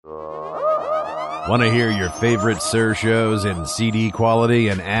Want to hear your favorite Sir shows in CD quality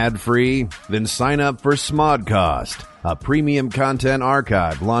and ad-free? Then sign up for Smodcast, a premium content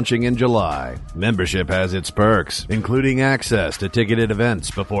archive launching in July. Membership has its perks, including access to ticketed events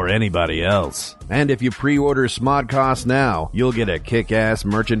before anybody else. And if you pre-order Smodcast now, you'll get a kick-ass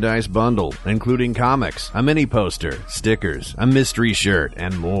merchandise bundle, including comics, a mini poster, stickers, a mystery shirt,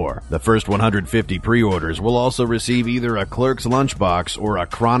 and more. The first 150 pre-orders will also receive either a Clerk's Lunchbox or a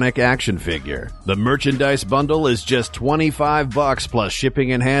Chronic action figure. The merchandise bundle is just $25 plus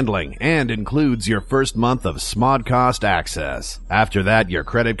shipping and handling, and includes your first month of Smodcast access. After that, your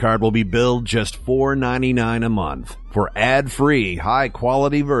credit card will be billed just $4.99 a month for ad-free,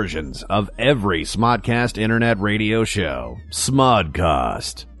 high-quality versions of every Smodcast internet radio show.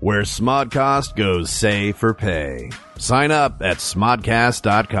 Smodcast, where Smodcast goes say for pay. Sign up at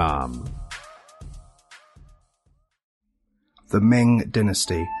smodcast.com. The Ming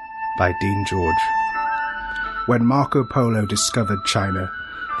Dynasty by Dean George. When Marco Polo discovered China,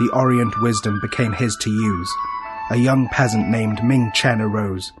 the Orient wisdom became his to use. A young peasant named Ming Chen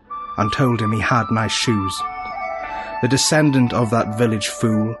arose and told him he had nice shoes. The descendant of that village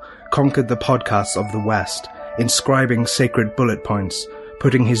fool conquered the podcasts of the West, inscribing sacred bullet points,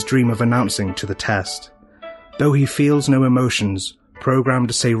 putting his dream of announcing to the test. Though he feels no emotions, programmed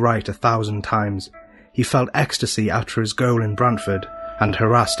to say right 1,000 times, he felt ecstasy after his goal in Brantford and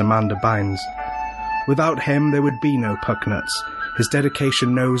harassed Amanda Bynes. Without him there would be no Pucknuts. His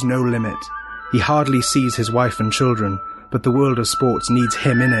dedication knows no limit. He hardly sees his wife and children, but the world of sports needs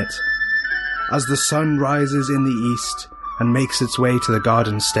him in it. As the sun rises in the east and makes its way to the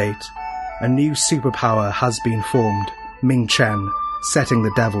Garden State, a new superpower has been formed, Ming Chen, setting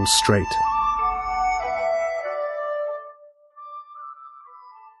the devil straight.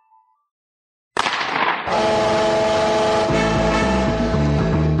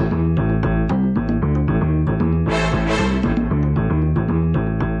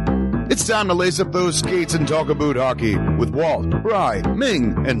 It's time to lace up those skates and talk about hockey with Walt, Bry,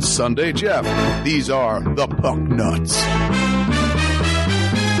 Ming, and Sunday Jeff. These are the Puck Nuts.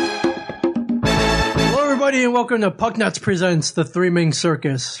 Hello, everybody, and welcome to Puck Nuts Presents the Three Ming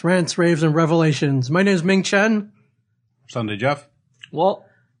Circus, Rants, Raves, and Revelations. My name is Ming Chen. Sunday Jeff. Walt?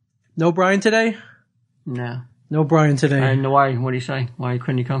 No Brian today? No. No Brian today. I know why. What did he say? Why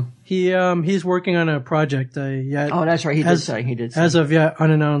couldn't he come? He's working on a project. Oh, that's right. He did say. As of yet,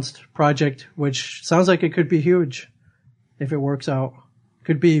 unannounced project, which sounds like it could be huge if it works out.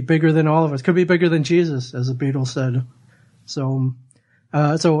 Could be bigger than all of us. Could be bigger than Jesus, as the Beatles said. So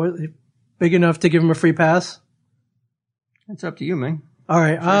big enough to give him a free pass? It's up to you, Ming. All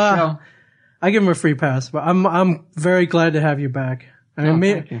right. I give him a free pass, but I'm very glad to have you back. I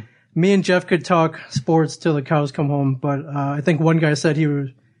mean, thank you. Me and Jeff could talk sports till the cows come home, but I think one guy said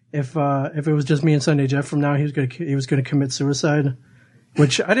if it was just me and Sunday Jeff from now, he was gonna commit suicide,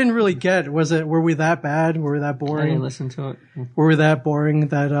 which I didn't really get. Were we that bad? Were we that boring? I didn't listen to it. Were we that boring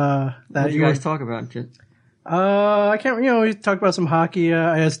that what did you guys talk about? I can't. We talked about some hockey.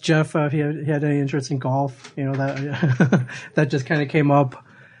 I asked Jeff if he had any interest in golf. That that just kind of came up.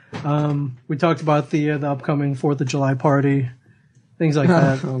 We talked about the upcoming 4th of July party. Things like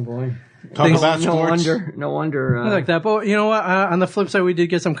that. Oh boy! Talk about sports. No wonder. Things like that. But you know what? On the flip side, we did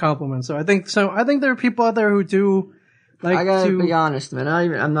get some compliments. So I think there are people out there who do like. I gotta be honest, man.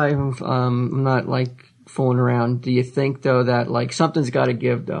 I'm not like fooling around. Do you think though that like something's got to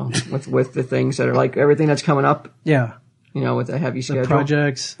give though with the things that are like everything that's coming up? Yeah. With the heavy schedule. The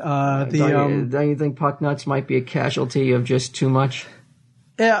projects. Don't you think Puck Nuts might be a casualty of just too much?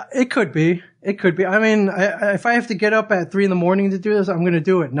 Yeah, it could be. It could be. I mean, if I have to get up at 3 a.m. to do this, I'm going to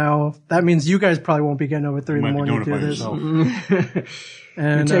do it. Now, that means you guys probably won't be getting up at 3 a.m. to do this.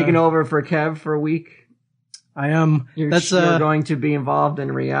 And you're taking over for Kev for a week? I am. You're going to be involved in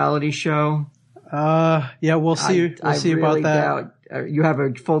a reality show? Yeah, we'll see. We'll see really about that. You have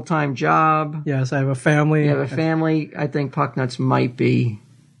a full-time job. Yes, I have a family. You have a family. I think Puck Nuts might be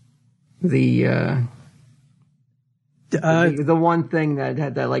the one thing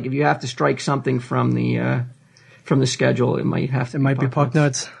that like if you have to strike something from the schedule, it might have to. It might be Puck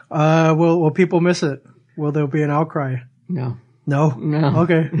Nuts. Will people miss it? Will there be an outcry? No.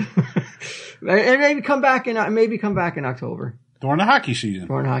 Okay. And maybe come back in October During the hockey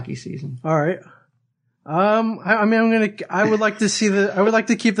season. All right. I would like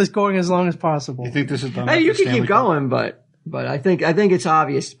to keep this going as long as possible. You think this is done? Hey, you can keep going, but I think it's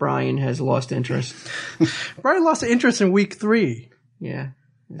obvious Brian has lost interest. Brian lost interest in week 3. Yeah.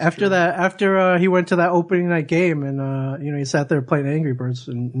 After he went to that opening night game and he sat there playing Angry Birds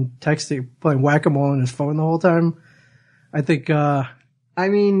and texting, playing whack-a-mole on his phone the whole time. I think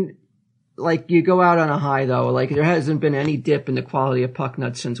like you go out on a high though. Like there hasn't been any dip in the quality of puck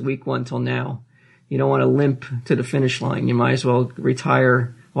nuts since week 1 till now. You don't want to limp to the finish line. You might as well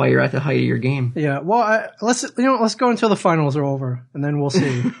retire while you're at the height of your game. Yeah. Well, let's go until the finals are over, and then we'll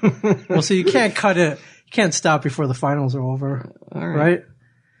see. We'll see. You can't cut it. You can't stop before the finals are over. All right?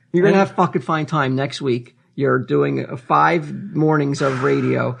 You're gonna have fucking fine time next week. You're doing 5 mornings of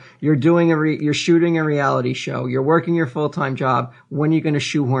radio. You're doing you're shooting a reality show. You're working your full-time job. When are you going to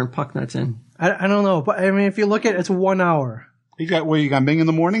shoehorn puck nuts in? I don't know, but I mean, if you look at it, it's 1 hour. You got Ming in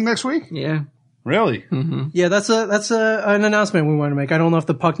the morning next week? Yeah. Really? Mm-hmm. Yeah, that's an announcement we want to make. I don't know if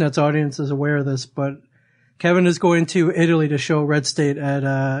the Puck Nuts audience is aware of this, but Kevin is going to Italy to show Red State at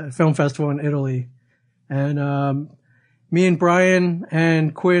a film festival in Italy. And me and Brian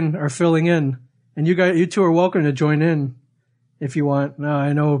and Quinn are filling in. And you two are welcome to join in if you want.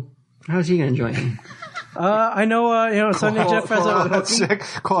 I know. How's he going to join in? I know, Sunday Jeff has That's sick.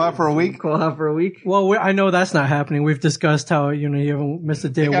 Call out for a week. Call out for a week? Well, I know that's not happening. We've discussed how, you haven't missed a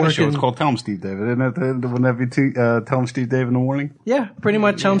day of work. It's called Tell 'em Steve Dave. Wouldn't that be Tell 'em Steve Dave in the morning? Yeah, pretty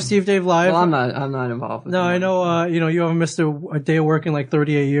much. Tell 'em Steve Dave live. Well, I'm not involved with No, I know, you haven't missed a day of work in like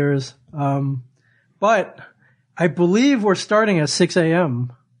 38 years. But I believe we're starting at 6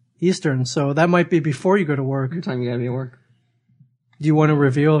 a.m. Eastern, so that might be before you go to work. What time you got to be at work? Do you want to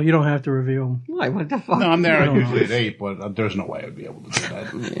reveal? You don't have to reveal. Why? What the fuck? No, I'm there usually at 8, but there's no way I'd be able to do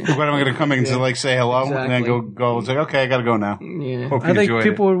that. Yeah. What am I going to come in and say hello and then go and say, okay, I got to go now? Yeah. Hope I think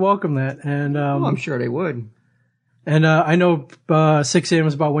people would welcome that. And I'm sure they would. And I know 6 a.m.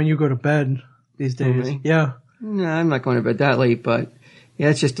 is about when you go to bed these days. Really? Yeah. No, I'm not going to bed that late, but yeah,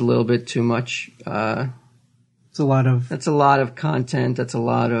 it's just a little bit too much. It's a lot of... That's a lot of content. That's a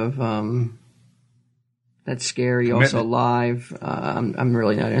lot of... That's scary. Commitment. Also live. I'm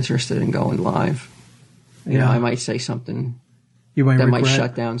really not interested in going live. Yeah. I might say something you might that regret. might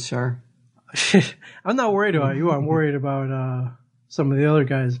shut down, sir. I'm not worried about you. I'm worried about some of the other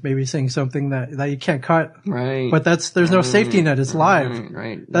guys maybe saying something that you can't cut. Right. But there's no safety net. It's live.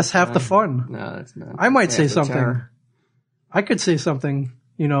 Right. That's half the fun. No, that's not. I might say Half the something. terror. I could say something,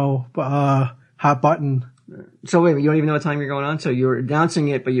 hot button. So wait, you don't even know what time you're going on? So you're announcing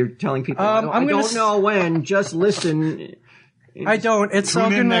it, but you're telling people, I don't know when, just listen. I don't. It's all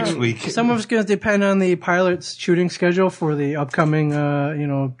Tune in gonna, next week. Some of it's going to depend on the pilot's shooting schedule for the upcoming,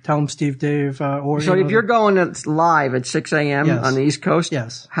 Tell 'em Steve Dave, or. So if you're going live at 6 a.m. Yes. on the East Coast,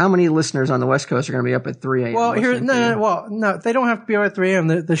 yes. How many listeners on the West Coast are going to be up at 3 a.m.? Well, no, they don't have to be up at 3 a.m.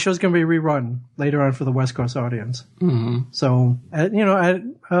 The show's going to be rerun later on for the West Coast audience. Mm-hmm. So,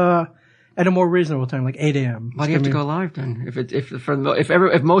 at a more reasonable time, like 8 a.m. Why do you have to go live then?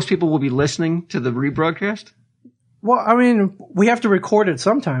 If most people will be listening to the rebroadcast? Well, I mean, we have to record it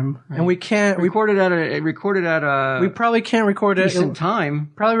sometime, right. And we can't record it at a. We probably can't record it decent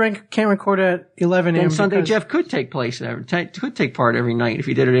time. Probably can't record it at 11 a.m. And Sunday Jeff could take part every night if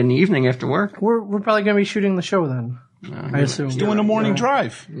he did it in the evening after work. We're probably going to be shooting the show then. I assume. He's doing a morning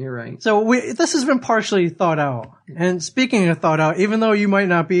drive. You're right. So this has been partially thought out. And speaking of thought out, even though you might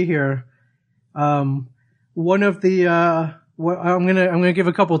not be here, one of the I'm gonna give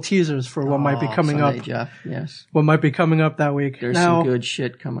a couple of teasers for what might be coming Sunday, up. Jeff, yes. What might be coming up that week. There's some good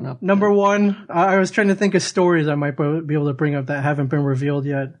shit coming up. Number one, I was trying to think of stories I might be able to bring up that haven't been revealed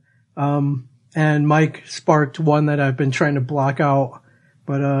yet. And Mike sparked one that I've been trying to block out.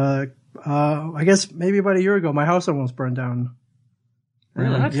 But I guess maybe about a year ago, my house almost burned down.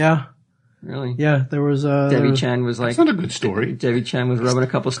 Really? Yeah. Really? Yeah, there was Debbie Chan was That's not a good story. Debbie Chan was rubbing a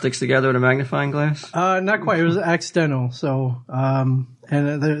couple sticks together with a magnifying glass? Not quite. It was accidental. So, and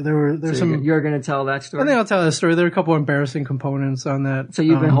there's some. You're going to tell that story? I think I'll tell that story. There are a couple of embarrassing components on that. So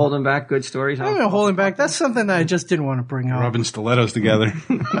you've been holding back good stories? I've been holding back. That's something that I just didn't want to bring up. Rubbing stilettos together.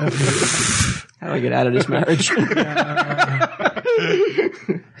 How do I get out of this marriage?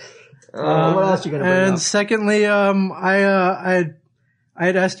 What else you going to bring and up? secondly, I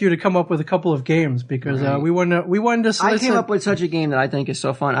had asked you to come up with a couple of games because we wanted to solicit. I came up with such a game that I think is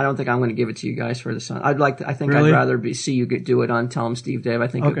so fun. I don't think I'm going to give it to you guys for the Sun. I think Really? I'd rather see you do it on Tell 'em Steve Dave. I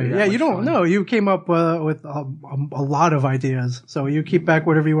think. Okay, yeah, you don't know. You came up with a lot of ideas, so you keep back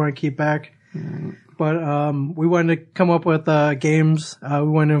whatever you want to keep back. Mm. But we wanted to come up with games. We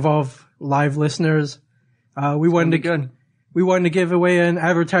wanted to involve live listeners. We wanted to give away an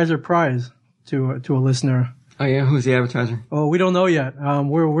advertiser prize to a listener. Oh yeah, who's the advertiser? Oh, we don't know yet.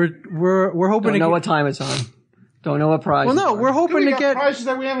 We're hoping Don't know what time it's on. Don't know what prize. Well, no, we're hoping to get prizes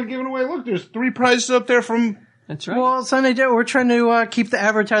that we haven't given away. Look, there's 3 prizes up there from. That's right. Well, Sunday, we're trying to keep the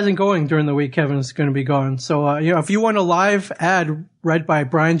advertising going during the week. Kevin's going to be gone, so if you want a live ad read by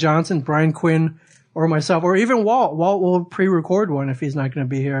Brian Johnson, Brian Quinn, or myself, or even Walt will pre-record one if he's not going to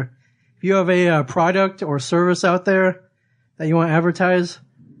be here. if you have a product or service out there that you want to advertise,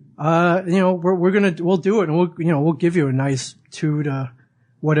 we'll do it, and we'll give you a nice 2 to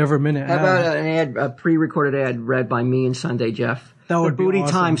whatever minute. How about an ad, a pre-recorded ad read by me and Sunday Jeff? That would be Booty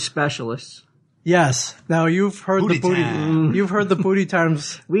awesome. Time Specialists. Yes. Now you've heard you've heard the Booty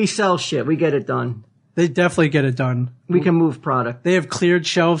Times. We sell shit. We get it done. They definitely get it done. We can move product. They have cleared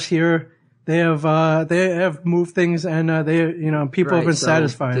shelves here. They have moved things, and people have been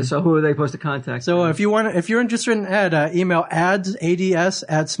satisfied. So who are they supposed to contact? So if you're interested in an ad, email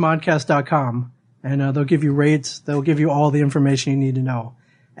ads@smodcast.com, and they'll give you rates. They'll give you all the information you need to know.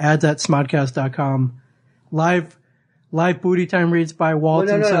 Ads@smodcast.com. Live Booty Time reads by Walt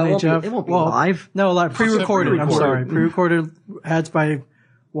and Sunday Jeff. It won't be live. No, pre-recorded. I'm sorry. Pre-recorded. Pre-recorded ads by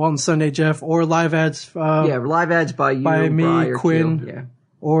Walt and Sunday Jeff, or live ads. Live ads by you, by me, Bri, or Quinn, Q.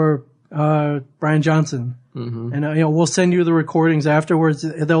 or Brian Johnson. Mm-hmm. And we'll send you the recordings afterwards.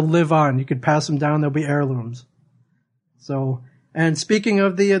 They'll live on. You could pass them down. They'll be heirlooms. So, and speaking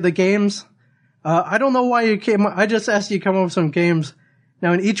of the games, I don't know why you came. I just asked you to come up with some games.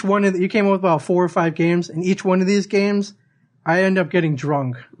 Now, in each one you came up with about 4 or 5 games. In each one of these games, I end up getting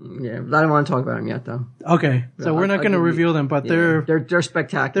drunk. Yeah, I don't want to talk about them yet, though. Okay, so we're not going to reveal them, but they're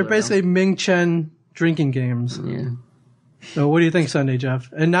spectacular. They're basically Ming Chen drinking games. Yeah. So, what do you think, Sunday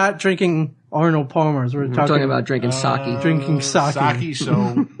Jeff? And not drinking Arnold Palmer's. We're talking about drinking sake. Drinking sake. Sake.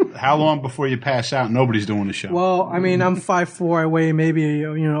 So, how long before you pass out? Nobody's doing the show. Well, I mean, I'm 5'4". I weigh maybe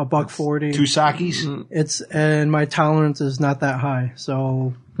 $140. 2 sakes. And my tolerance is not that high.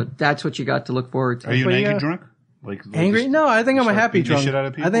 So, but that's what you got to look forward to. Are you an angry drunk? Like angry? No, I think I'm a happy drunk. I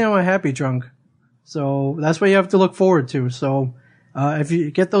think I'm a happy drunk. So that's what you have to look forward to. So if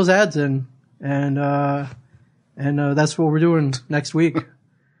you get those ads in, and that's what we're doing next week.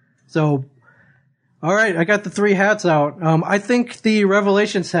 So, all right, I got the 3 hats out. I think the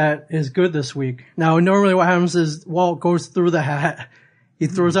Revelations hat is good this week. Now, normally what happens is Walt goes through the hat. He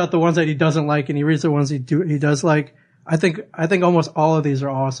throws out the ones that he doesn't like, and he reads the ones he does like. I think almost all of these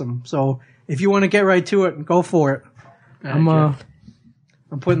are awesome. So if you want to get right to it, go for it. I'm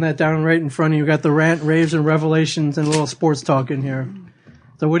putting that down right in front of you. Got the rant, raves, and revelations, and a little sports talk in here.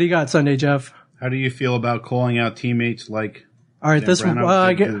 So what do you got, Sunday Jeff? How do you feel about calling out teammates like? All right, this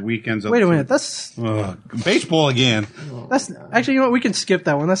weekends. Wait a minute, that's baseball again. That's actually, you know what? We can skip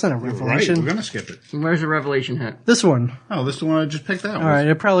that one. That's not a revelation. Right, we're gonna skip it. Where's the revelation hat? This one. Oh, this is the one I just picked out. All right,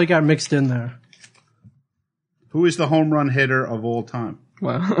 it probably got mixed in there. Who is the home run hitter of all time?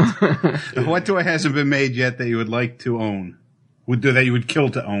 Well, what toy hasn't been made yet that you would like to own? That you would kill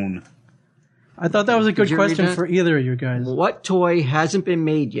to own? I thought that was a good question for either of you guys. What toy hasn't been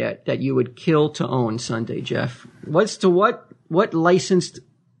made yet that you would kill to own, Sunday Jeff? What licensed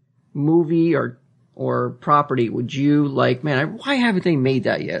movie or property would you like? Man, why haven't they made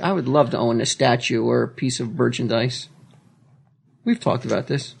that yet? I would love to own a statue or a piece of merchandise. We've talked about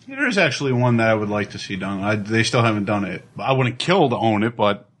this. There's actually one that I would like to see done. They still haven't done it. I wouldn't kill to own it,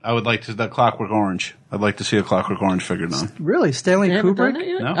 but I would like to. The Clockwork Orange. I'd like to see a Clockwork Orange figure done. Really, Stanley Kubrick?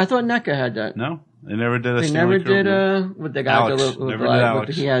 No? I thought NECA had that. No, they never did a. They Stanley never did Kubrick. with the guy.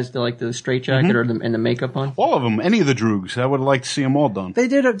 Alex. He has the straitjacket and the makeup on. All of them, any of the Droogs. I would like to see them all done. They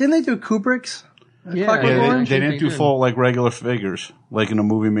did. Didn't they do Kubrick's? Clockwork Orange? They didn't do full like regular figures, like in the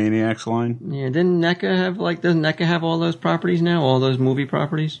movie Maniacs line. Yeah, didn't NECA have doesn't NECA have all those properties now? All those movie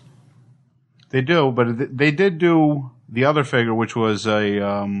properties? They do, but they did do the other figure, which was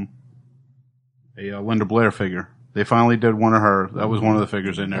a Linda Blair figure. They finally did one of her. That was one of the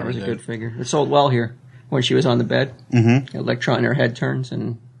figures they never did. That was a good figure. It sold well here when she was on the bed. Mm-hmm. Electron, her head turns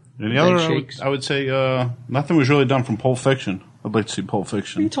and the other shakes. I would say nothing was really done from Pulp Fiction. I'd like to see Pulp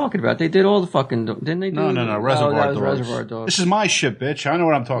Fiction. What are you talking about? They did all the fucking... Didn't they do... No. Reservoir Dogs. Reservoir Dogs. This is my shit, bitch. I know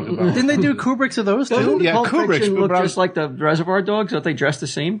what I'm talking about. Didn't they do Kubrick's of those too? Yeah, Pulp Kubrick's. Fiction look just like the Reservoir Dogs? Don't they dress the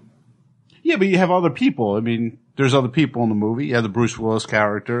same? Yeah, but you have other people. I mean, there's other people in the movie. You had the Bruce Willis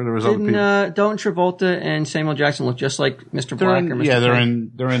character. There was other people. Don't Travolta and Samuel Jackson look just like Mr. Black or Mr. Yeah, they're Black?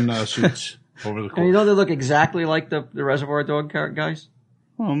 in suits over the course. And you know they look exactly like the Reservoir Dog guys?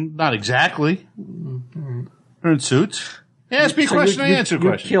 Well, not exactly. They're in suits. Yeah, ask me a question, I answer a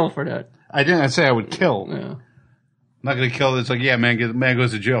question. You'd kill for that. I didn't say I would kill. Yeah. I'm not going to kill. It's like, yeah, man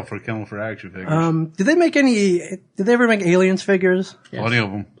goes to jail for killing for action figures. Did they ever make Aliens figures? Yes. Plenty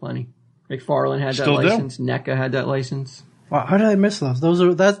of them. Plenty. McFarlane had Still that do. license. NECA had that license. Wow, how did I miss those?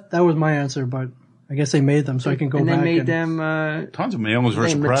 That was my answer, but I guess they made them so I can go back. And they made them... Tons of them. Aliens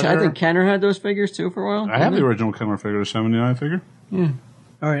vs. Predator. I think Kenner had those figures too for a while. I have the original Kenner figure, the 79 figure. Yeah.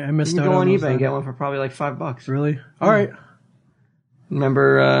 All right, I missed You out can go on those eBay and then. get one for probably like $5. Really? All right.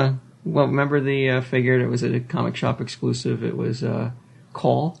 Remember the figure that was a comic shop exclusive? It was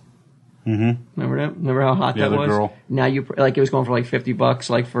Call. Mm-hmm. Remember that? Remember how hot that the was? girl. Now it was going for like $50,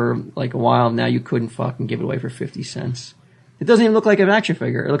 like for like a while. Now you couldn't fucking give it away for 50 cents. It doesn't even look like an action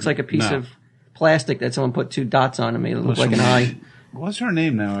figure. It looks like a piece of plastic that someone put 2 dots on and made it look like an eye. What's her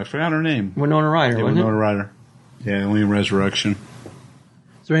name now? I forgot her name. Winona Ryder, wasn't Winona it? Ryder. Yeah, Alien Resurrection.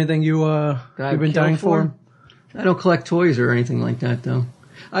 Is there anything you've been dying for? I don't collect toys or anything like that, though.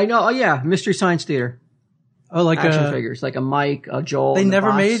 I know. Oh yeah, Mystery Science Theater. Oh, like action figures, like a Mike, a Joel. They never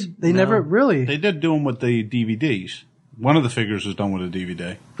box. made. They never really. They did do them with the DVDs. One of the figures was done with a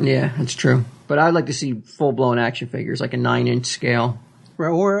DVD. Yeah, that's true. But I'd like to see full-blown action figures, like a 9-inch scale.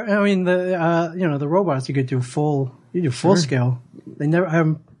 Or I mean, the robots you could do full. You do full scale. They never.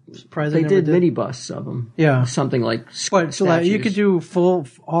 I'm surprised They never did mini busts of them. Yeah, something like. But so like, you could do full,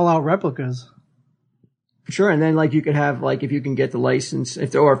 all-out replicas. Sure, and then like you could have like if you can get the license,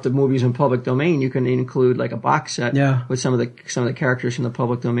 if the movie's in public domain, you can include like a box set with some of the characters from the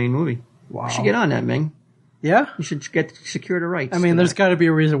public domain movie. Wow, you should get on that, Ming. Yeah, you should secure the rights. I mean, there's got to be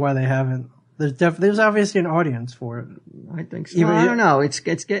a reason why they haven't. There's obviously an audience for it. I think so. I don't know. It's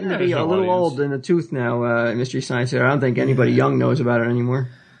getting to be a little old in the tooth now. Mystery Science Theater. I don't think anybody young knows about it anymore.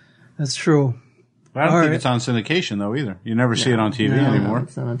 That's true. But I don't think it's on syndication though either. You never see it on TV anymore.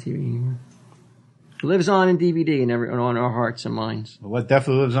 It's not on TV anymore. It lives on in DVD and on our hearts and minds. Well, it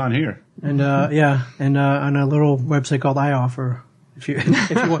definitely lives on here. And and on a little website called iOffer. If you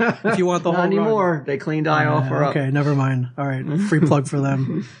want the whole not anymore. Run. They cleaned iOffer up. Okay, never mind. All right, free plug for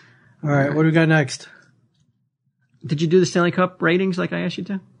them. All right, what do we got next? Did you do the Stanley Cup ratings like I asked you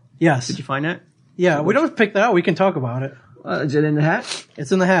to? Yes. Did you find that? Yeah, we don't pick that out. We can talk about it. Is it in the hat?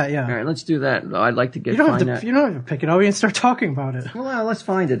 It's in the hat, yeah. All right, let's do that. I'd like to You don't have to pick it out. We can start talking about it. Well, let's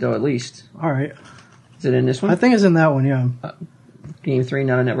find it, though, at least. All right. Is it in this one? I think it's in that one, yeah. Game 3,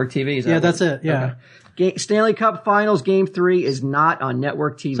 not on Network TV? That's it, yeah. Okay. Stanley Cup Finals Game 3 is not on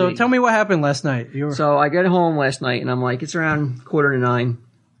Network TV. So tell me what happened last night. So I get home last night, and I'm like, it's around 8:45.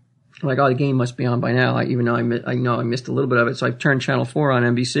 I'm like, the game must be on by now, even though I know I missed a little bit of it. So I turned Channel 4 on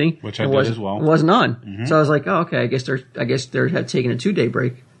NBC. Which I did as well. It wasn't on. Mm-hmm. So I was like, oh, okay, I guess they had taken a 2-day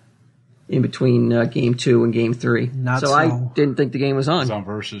break in between Game 2 and Game 3. So I didn't think the game was on. It's on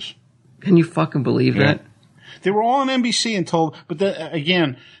Versus. Can you fucking believe that? They were all on NBC until, but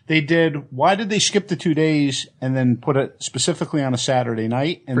again, why did they skip the 2 days and then put it specifically on a Saturday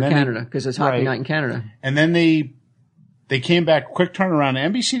night? For Canada, because it's hockey night in Canada. And then they came back, quick turnaround.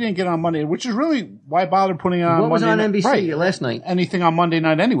 NBC didn't get on Monday, which is really why bother putting on What was Monday on NBC last night? Anything on Monday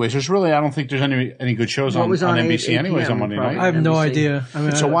night anyways. I don't think there's any good shows on NBC anyways on Monday night. I have no idea. I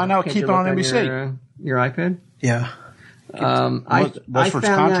mean, so why not keep it on NBC? Your iPad? Yeah. Most for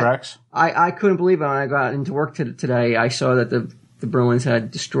contracts. I couldn't believe it when I got into work today. I saw that the Bruins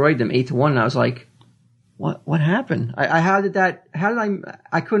had destroyed them 8-1, and I was like, "What happened? I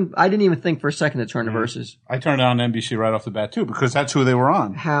didn't even think for a second to turn to Versus. I turned it on NBC right off the bat too because that's who they were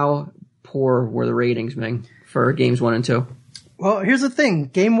on. How poor were the ratings, Ming, for games 1 and 2? Well, here's the thing: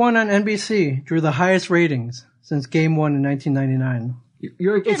 Game 1 on NBC drew the highest ratings since Game 1 in 1999.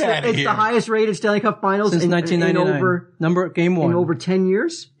 It's the highest rated Stanley Cup Finals since 1999. Game 1 in over 10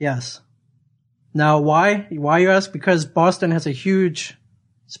 years. Yes. Now, why? Why you ask? Because Boston has a huge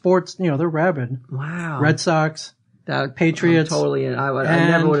sports. They're rabid. Wow. Red Sox, Patriots. Totally. I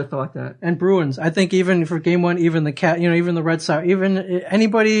never would have thought that. And Bruins. I think even for Game 1, even even the Red Sox, even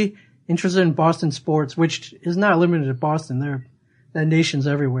anybody interested in Boston sports, which is not limited to Boston. That nation's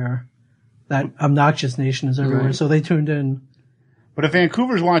everywhere. That obnoxious nation is everywhere. Right. So they tuned in. But if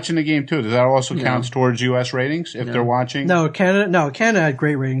Vancouver's watching the game too, does that also count towards U.S. ratings if they're watching? No, Canada had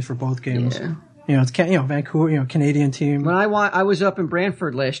great ratings for both games. Yeah. It's Vancouver, Canadian team. When I was up in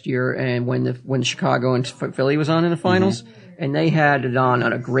Brantford last year, and when Chicago and Philly was on in the finals, and they had it on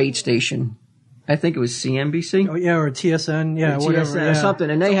a great station. I think it was CNBC. Oh yeah, or TSN, whatever, or something.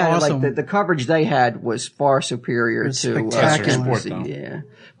 And they had awesome. the coverage they had was far superior to spectacular. Yeah.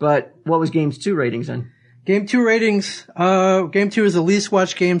 But what was Game 2 ratings then? Game 2 ratings. Game 2 is the least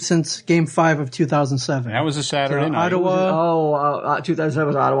watched game since Game 5 of 2007. That was a Saturday night. Ottawa. 2007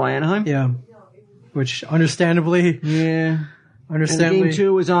 was Ottawa Anaheim. Yeah, which understandably. And Game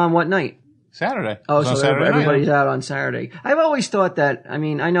 2 was on what night? Saturday. Oh, so everybody's out on Saturday. I've always thought that. I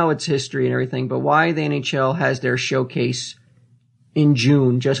mean, I know it's history and everything, but why the NHL has their showcase in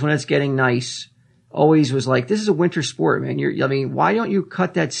June, just when it's getting nice? Always was like, this is a winter sport, man. Why don't you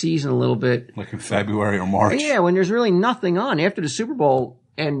cut that season a little bit? Like in February or March. Yeah, when there's really nothing on. After the Super Bowl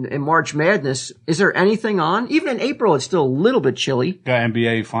and March Madness, is there anything on? Even in April, it's still a little bit chilly. Got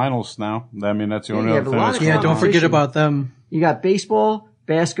NBA Finals now. I mean, that's the only other thing. Yeah, don't forget about them. You got baseball,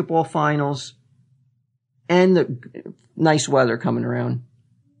 basketball finals, and the nice weather coming around.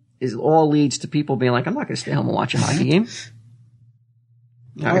 all leads to people being like, I'm not going to stay home and watch a hockey game.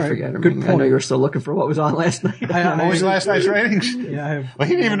 I right. forget. Good I know point. you were still looking for what was on last night. What was last night's ratings? Yeah, Well,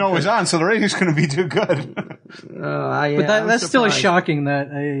 he didn't even know it was on, so the ratings couldn't be too good. But that's still shocking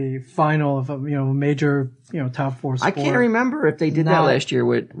that a final of a major top four sport I can't remember if they did that Not- last year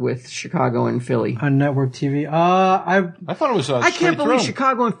with Chicago and Philly. on network TV. I I thought it was I can't believe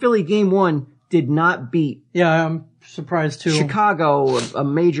Chicago and Philly game 1 did not beat I'm surprised too. Chicago, a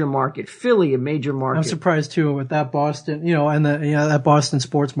major market, Philly, a major market. I'm surprised too with that Boston, and that Boston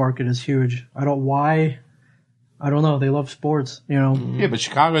sports market is huge. I don't know. They love sports, Yeah, but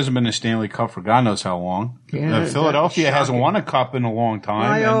Chicago hasn't been in a Stanley Cup for God knows how long. Yeah, Philadelphia that's hasn't shocking. won a cup in a long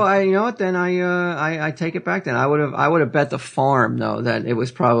time. You know what? Then I take it back. Then I would have bet the farm though that it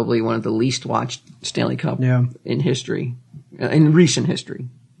was probably one of the least watched Stanley Cup in history, in recent history.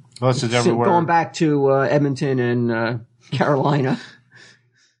 Plus, it's everywhere. Going back to Edmonton and Carolina.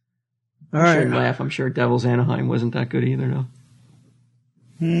 All I shouldn't right. laugh. I'm sure Devils Anaheim wasn't that good either, though.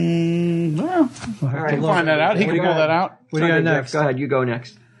 Well, All right, we'll find that out. He can pull that out. What do you got Jeff, next? Go ahead. You go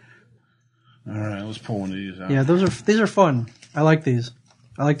next. All right, let's pull one of these out. Yeah, these are fun. I like these.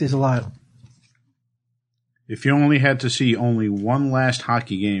 I like these a lot. If you only had to see only one last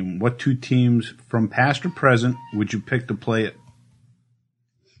hockey game, what two teams from past or present would you pick to play it?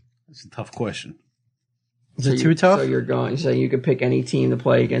 That's a tough question. Is it too tough? So you're going. So you could pick any team to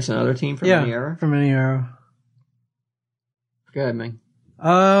play against another team from any era. from any era. Go ahead, Ming. You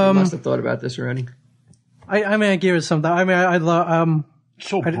must have thought about this already. I gave it some thought. I love. It's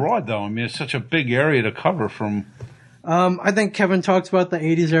so broad, though. I mean, it's such a big area to cover from. I think Kevin talked about the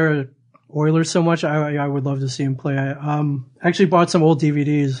 '80s era Oilers so much. I would love to see him play. I actually bought some old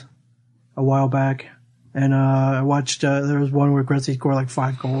DVDs a while back, and I watched. There was one where Gretzky scored like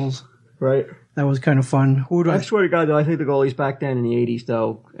 5 goals. Right. That was kind of fun. Who do I swear to God, though, I think the goalies back then in the '80s,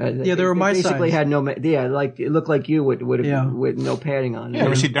 though, they were my basically size. had no. Like it looked like you with no padding on. You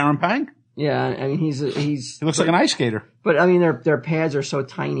ever see Darren Pang? Yeah, I mean he's He looks like an ice skater. But I mean their pads are so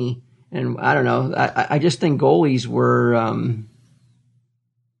tiny, and I don't know. I just think goalies were.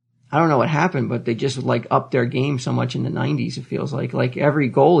 I don't know what happened, but they just like upped their game so much in the '90s. It feels like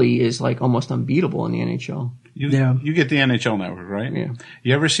every goalie is like almost unbeatable in the NHL. You get the NHL Network, right? Yeah.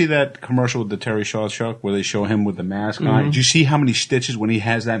 You ever see that commercial with the Terry Shaw Show where they show him with the mask on? Did you see how many stitches when he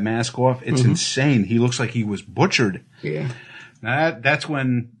has that mask off? It's insane. He looks like he was butchered. Yeah. Now that's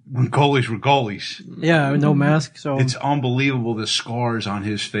when goalies were goalies. Yeah, no mask. So It's unbelievable the scars on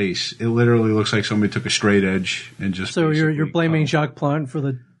his face. It literally looks like somebody took a straight edge and just. So you're basically blaming cut Jacques Plante for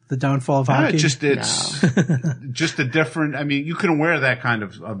the downfall of him. hockey? It's just a different. I mean, you couldn't wear that kind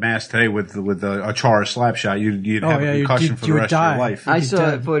of mask today with a Chara slap shot. You'd have a concussion for the rest of your life. I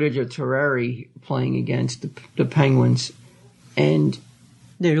saw footage of Terreri playing against the Penguins, and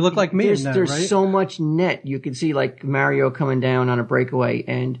Yeah, you look like me in that, there's right? so much net. You can see like Mario coming down on a breakaway,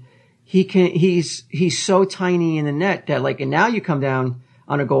 and he's so tiny in the net that like, and now you come down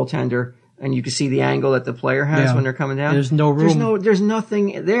on a goaltender and you can see the angle that the player has when they're coming down. There's no room. There's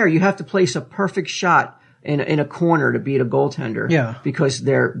nothing there. You have to place a perfect shot in a corner to beat a goaltender. Yeah. Because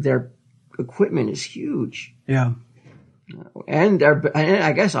their equipment is huge. Yeah. And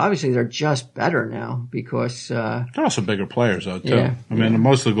I guess obviously they're just better now because They're also bigger players, though, too. Yeah. I mean,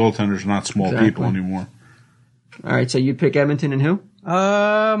 most of the goaltenders are not small Exactly. people anymore. all right, so you pick Edmonton and who?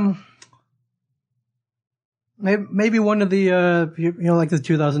 Maybe one of the like the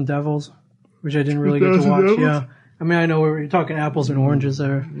 2000 Devils, which I didn't really get to watch. Yeah, I mean I know you're talking apples and oranges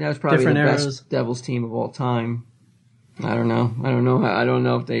there. That was probably different the eras. best Devils team of all time. I don't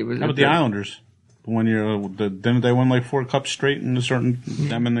know if they was. How about the Islanders? One year, didn't they win like 4 cups straight in a certain?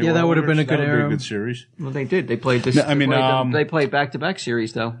 Them and the Yeah, that would have been a good That would be era. a good series. Well, they did. They played this. No, I mean, they played back-to-back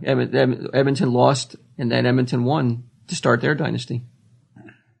series though. Edmonton lost, and then Edmonton won to start their dynasty.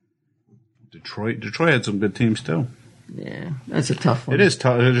 Detroit had some good teams too. Yeah, that's a tough one. It is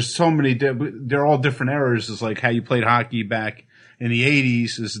tough. There's so many. They're all different eras. It's like how you played hockey back in the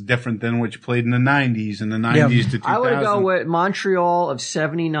 80s is different than what you played in the 90s. And the 90s to 2000. I would go with Montreal of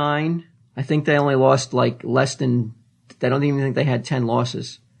 '79. I think they only lost like less than. I don't even think they had 10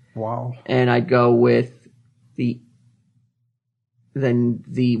 losses. Wow. And I'd go with one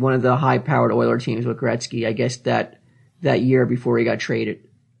of the high-powered Oiler teams with Gretzky. I guess that year before he got traded.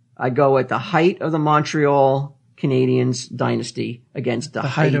 I'd go with the height of the Montreal Canadiens dynasty against the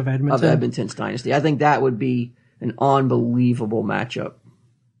height of Edmonton's dynasty. I think that would be an unbelievable matchup.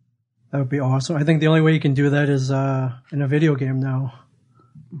 That would be awesome. I think the only way you can do that is in a video game now.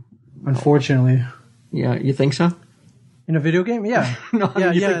 Unfortunately. Yeah, you think so? In a video game? Yeah. No,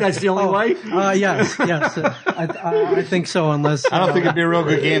 you think that's the only way? Yes. I think so, unless I don't think it'd be a real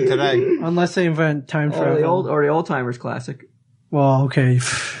good game today. unless they invent time Or travel. the old timers classic. Well, okay.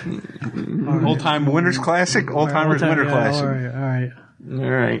 Old time winners classic, old timers winter classic. All right. All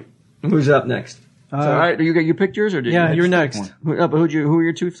right. Who's up next? All right. You picked yours, or did Yeah, you? you're next. But who are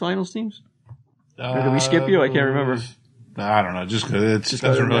your two finals teams? Or did we skip you? I can't remember. I don't know. Just because it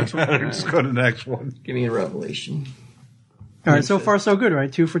go to doesn't the really next one? matter. Just go to the next one. Give me a revelation. All right. So far, so good,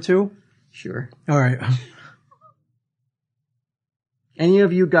 right? 2 for 2. Sure. All right. Any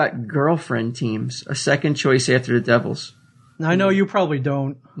of you got girlfriend teams? A second choice after the Devils? Now, I know you probably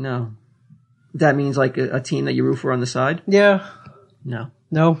don't. No. That means like a team that you root for on the side? Yeah. No.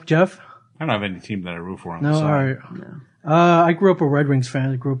 No, Jeff. I don't have any team that I root for on No. the side. All right. No. I grew up a Red Wings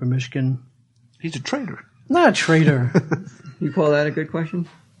fan. I grew up in Michigan. He's a traitor. Not a traitor. You call that a good question?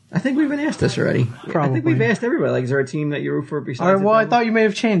 I think we've been asked this already. Probably. I think we've asked everybody. Like, is there a team that you root for besides All right. the Well, I Devils? thought you may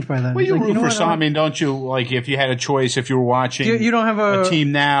have changed by then. Well, you Like, root know for what? some. I mean, don't you? Like, if you had a choice, if you were watching You don't have a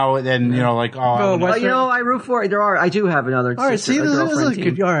team now, then, you know, like, I would- Western- I root for. I do have another. All right. sister, See, a this girlfriend is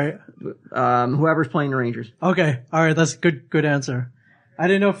team. good. All right. Whoever's playing the Rangers. Okay. All right. That's good answer. I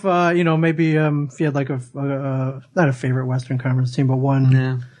didn't know if maybe if you had like a not a favorite Western Conference team, but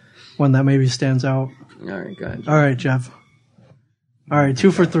one that maybe stands out. All right, go ahead. All right, Jeff. All right,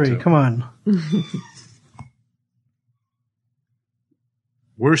 2 for 3. Come on.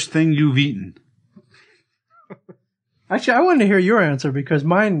 Worst thing you've eaten. Actually, I wanted to hear your answer because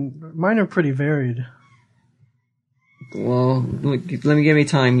mine are pretty varied. Well, let me give me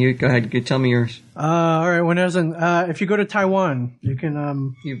time. You go ahead. You tell me yours. All right. When I was in, if you go to Taiwan, you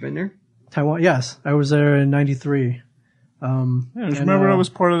can You've been there? Taiwan. Yes, I was there in '93. Yeah, just remember I was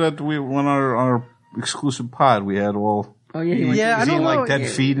part of that. We won our exclusive pod. We had all. Oh yeah. Yeah, I He's don't eating know. like dead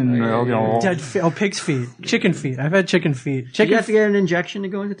feet and you know. All, Pig's feet, chicken feet. I've had chicken feet. Did Chicken. you have to get an injection to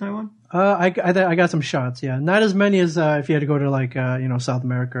go into Taiwan? I got some shots. Yeah, not as many as if you had to go to like South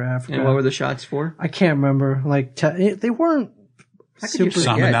America or Africa. And what were the shots for? I can't remember. Like they weren't How could you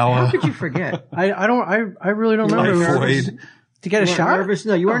super. forget? Salmonella. How could you forget? I really don't remember. Typhoid. To get a You weren't shot? nervous?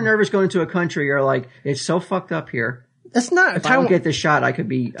 No, you weren't nervous going to a country. You're like, it's so fucked up here. It's not. If I don't get this shot, I could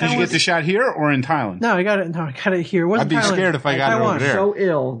be Did you get the shot here or in Thailand? No, I got it. No, I got it here. It wasn't I'd be Thailand. scared if I got it Taiwan. over there. so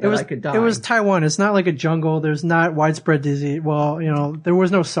ill that It was. I could die. It was Taiwan. It's not like a jungle. There's not widespread disease. Well, there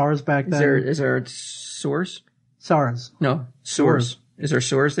was no SARS back then. Is there sewers? SARS. No, sewers. Is there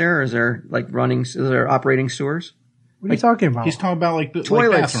sewers there? Or is there is there operating sewers? What are you talking about? He's talking about like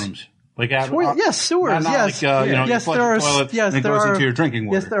Toilets. bathrooms. Like Yes, sewers. not Yes, like, you yes, flush there the are. toilet Yes, and it there goes are. into your drinking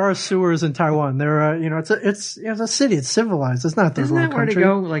water. Yes, there are sewers in Taiwan. There are. It's a city. It's civilized. It's not third Isn't world that where country. to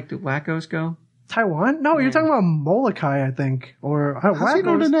go? Like the wackos go? Taiwan? No, you're talking about Molokai, I think, or How's he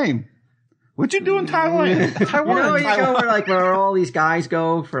know the name? What'd you do in Thailand? You Taiwan. know where you go where all these guys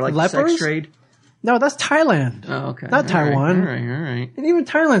go for like the sex Lepers? trade? No, that's Thailand. Oh, okay. Not Taiwan. All right. And even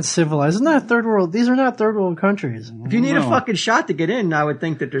Thailand's civilized. It's not third world. These are not third world countries. If you need a fucking shot to get in, I would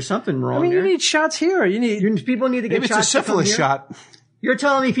think that there's something wrong I mean, there. you need shots here. People need to get Maybe it's a shots to come syphilis here? shot. You're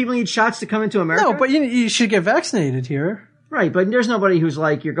telling me people need shots to come into America? No, but you should get vaccinated here. Right, but there's nobody who's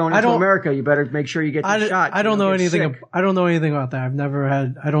like, you're going into don't- America, you better make sure you get the shot. I don't know anything. Sick. I don't know anything about that. I've never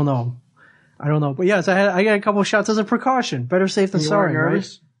had. I don't know. But yes, I got a couple shots as a precaution. Better safe than You sorry. weren't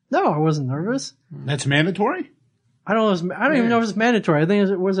nervous? Right? No, I wasn't nervous. That's mandatory? I don't know. I don't even know if it's mandatory. I think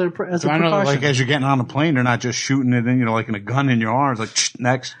it was as a I know that, precaution. like, as you're getting on the plane, they're not just shooting it in, like in a gun in your arms, like,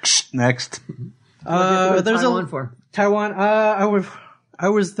 next. What did you go to There's Taiwan for? Taiwan. I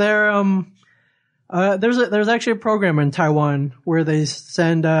was there. There's actually a program in Taiwan where they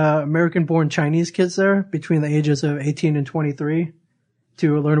send American-born Chinese kids there between the ages of 18 and 23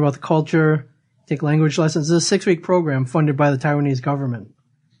 to learn about the culture, take language lessons. It's a 6-week program funded by the Taiwanese government.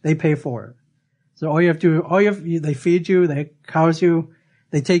 They pay for it. So they feed you, they house you,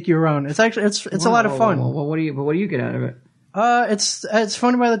 they take you around. It's actually it's a lot of fun. Well, what do you get out of it? It's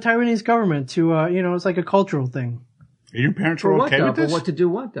funded by the Taiwanese government to it's like a cultural thing. Are your parents For were what okay though? with this? For what to do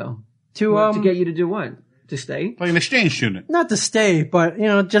what though? To To get you to do what? To stay? Like an exchange student. not to stay, but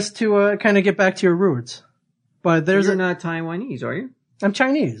just to kind of get back to your roots. But You're not Taiwanese, are you? I'm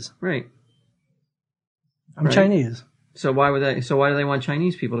Chinese. Right. I'm Right. Chinese. So why do they want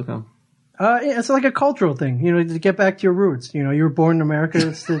Chinese people to come? It's like a cultural thing, to get back to your roots. You were born in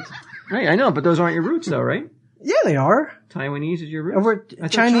America. Right, I know, but those aren't your roots though, right? Yeah, they are. Taiwanese is your roots. Over I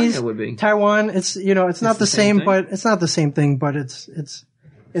thought Chinese, China would be. Taiwan. It's it's not the the same same, thing? but it's not the same thing. But it's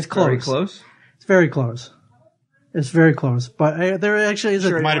close. Very close. It's very close. It's very close. But there actually is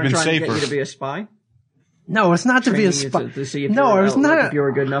Sure, a. Might have they been weren't trying to safer. get you to be a spy. No, it's not to be a Training you spy. to see if No, you're, it's not. Like, if you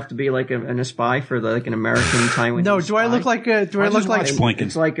were good enough to be like a spy for an American Taiwanese. No, do I look like a? Do I look like? Blinken.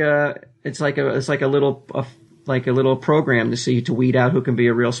 It's like a little program to weed out who can be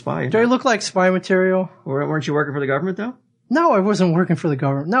a real spy. Do I look like spy material? Weren't you working for the government though? No, I wasn't working for the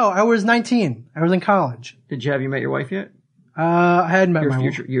government. No, I was 19. I was in college. Have you met your wife yet? I hadn't met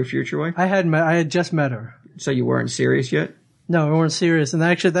Your future wife? I had just met her. So you weren't serious yet? No, we weren't serious. And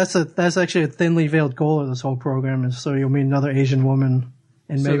actually, that's actually a thinly veiled goal of this whole program is so you'll meet another Asian woman.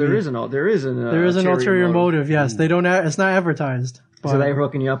 And So maybe there is an ulterior motive. Yes, they don't. It's not advertised. So they're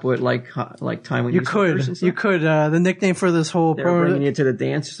hooking you up with like Taiwanese. You could. The nickname for this whole They're program. bringing you to the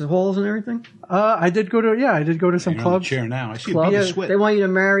dance halls and everything. I did go to some You're on the clubs. chair now. I see Clubs. a sweat. They want you to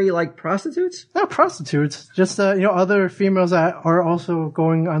marry like prostitutes. Not prostitutes, just other females that are also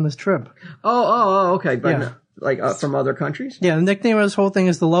going on this trip. Oh, okay. But Yeah. from other countries. Yeah, the nickname of this whole thing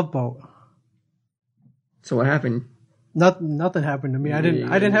is the Love Boat. So what happened? Nothing happened to me. I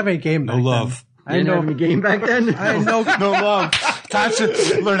didn't have any game. No back love. Then. You didn't have any game back then. I had no. No love. Time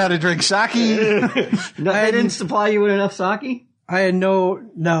to learn how to drink sake. They didn't supply you with enough sake. I had no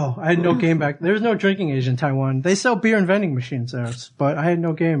game back. There's no drinking age in Taiwan. They sell beer and vending machines there, but I had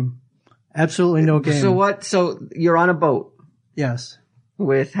no game. Absolutely no game. So what? So you're on a boat Yes.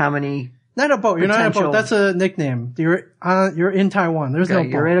 with how many? Not a boat. You're not on a Potential- boat. That's a nickname. You're in Taiwan. There's no Okay,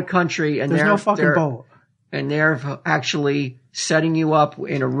 boat. you're in a country and There's no fucking boat. and they're actually setting you up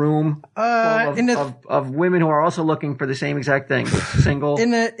in a room of women who are also looking for the same exact thing, single.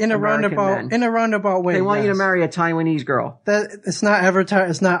 in a American roundabout men. way. They want you to yes. marry a Taiwanese girl. That it's not advertised.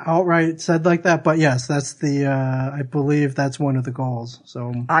 It's not outright said like that. But yes, that's the. I believe that's one of the goals.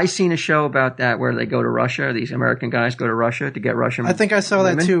 So I seen a show about that where they go to Russia. These American guys go to Russia to get Russian. I think I saw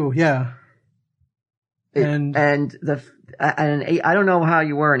women. that too. Yeah. And I don't know how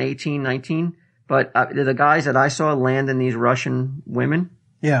you were in 18, 19, but the guys that I saw land in these Russian women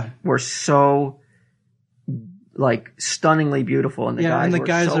yeah. were so like stunningly beautiful, and the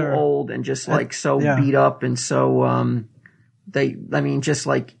guys were so old and just like so beat up and so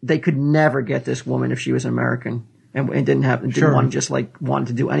they could never get this woman if she was American and didn't want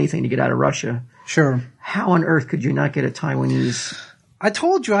to do anything to get out of Russia. Sure. How on earth could you not get a Taiwanese? I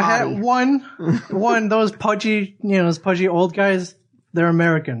told you I had one those pudgy old guys. They're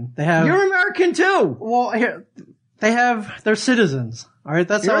American. You're American too. Well, they're citizens. All right,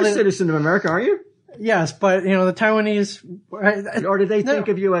 that's You're how a citizen of America, aren't you? Yes, but the Taiwanese. Or did they think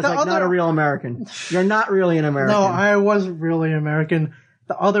of you as not a real American? You're not really an American. No, I was really American.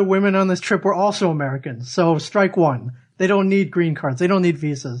 The other women on this trip were also Americans. So strike one. They don't need green cards. They don't need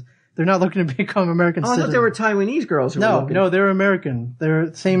visas. They're not looking to become American I citizens. thought they were Taiwanese girls who were looking. No, they're American.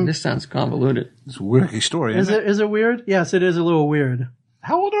 They're same. This sounds convoluted. It's a weird story. Is it weird? Yes, it is a little weird.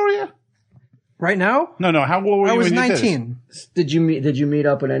 How old are you? Right now? No. How old were you? I was when you did this? 19. Did you meet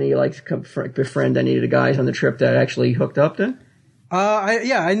up with any befriend any of the guys on the trip that actually hooked up then?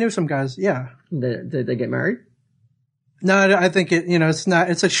 I knew some guys. Yeah. Did they get married? No, I think it's not.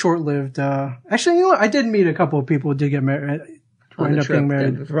 It's a short-lived. Actually, I did meet a couple of people who did get married. Who ended up being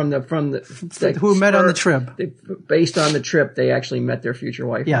married. Who met on the trip. Based on the trip, they actually met their future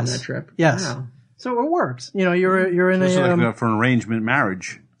wife on that trip. Yes. Wow. So it works. You're in It's a. like for an arrangement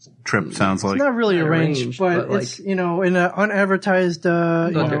marriage trip. Sounds like It's not really Not arranged, arranged, but but it's in an unadvertised.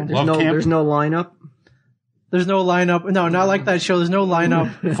 There's Love camp? there's no lineup. There's no lineup. No, not like that show. There's no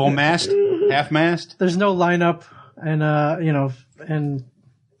lineup. full mast, half mast. There's no lineup, and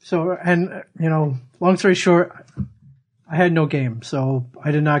long story short, I had no game, so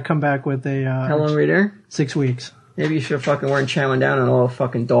I did not come back with a. How long were you there? 6 weeks. Maybe you should fucking weren't chowing down on all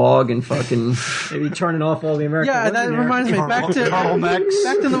fucking dog and fucking maybe turning off all the American. Yeah, that women there. reminds me. Back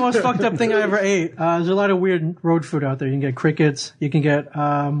to the most fucked up thing I ever ate. There's a lot of weird road food out there. You can get crickets. You can get.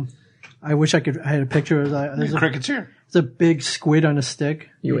 I wish I had a picture. There's Crickets here. It's a big squid on a stick.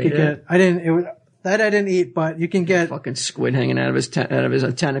 You could ate get. it? I didn't. I didn't eat, but you can get. Fucking squid hanging out of his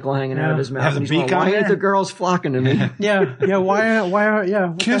tentacle hanging out of his mouth. Have the And he's beak going, on why ain't there? the girls flocking to me? Yeah. Why? Yeah.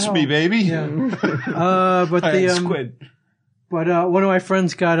 what the Kiss hell? me, baby. Yeah. But I had the squid. But one of my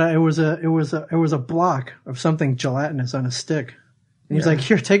friends got it was a block of something gelatinous on a stick, and he's like,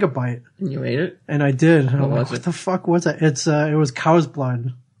 "Here, take a bite." And you ate it? And I did. And I'm What like, was what it? the fuck was it? It was cow's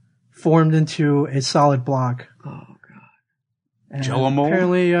blood formed into a solid block. Oh god. And Jell-O mold?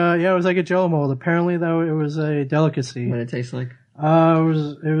 Apparently, it was like a Jell-O mold. Apparently, though, it was a delicacy. What did it taste like? It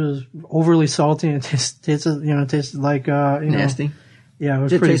was overly salty and it tasted like Nasty. Yeah, it was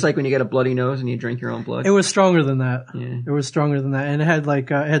Did it pretty. taste like when you get a bloody nose and you drink your own blood? It was stronger than that. Yeah. It was stronger than that, and it had it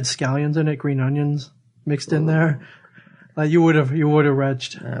had scallions in it, green onions mixed in there. You would have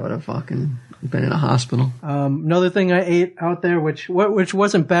retched. I would have fucking been in a hospital. Another thing I ate out there, which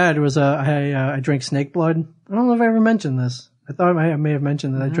wasn't bad, was I drank snake blood. I don't know if I ever mentioned this. I thought I may have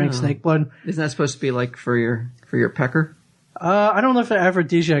mentioned that I drank snake blood. Isn't that supposed to be like for your pecker? I don't know if it's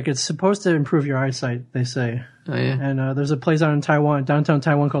aphrodisiac. It's supposed to improve your eyesight, they say. Oh yeah. And there's a place out in Taiwan, downtown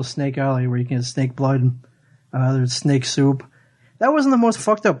Taiwan, called Snake Alley, where you can get snake blood. There's snake soup. That wasn't the most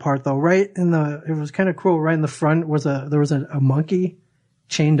fucked up part, though. It was kind of cruel. Right in the front there was a monkey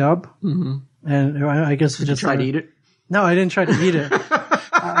chained up, and I guess Did you try to eat it? No, I didn't try to eat it.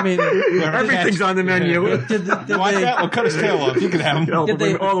 I mean, everything's on the menu. We'll cut his tail off. You can have him.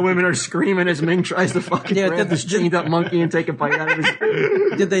 All the women are screaming as Ming tries to fucking grab this chained up monkey and take a bite out of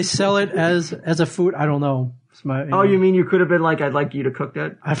his. Did they sell it as a food? I don't know. You mean you could have been like, I'd like you to cook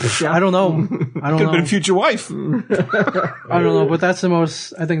that? I don't know. I don't Could know. have been future wife. I don't know, but that's the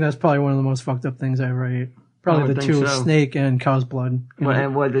most. I think that's probably one of the most fucked up things I ever ate. Probably the two, snake and cow's blood.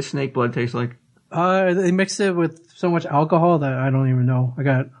 And what does snake blood taste like? They mixed it with so much alcohol that I don't even know.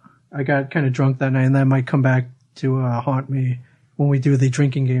 I got kind of drunk that night, and that might come back to haunt me when we do the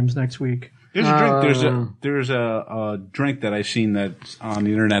drinking games next week. There's a drink. There's a drink that I've seen that's on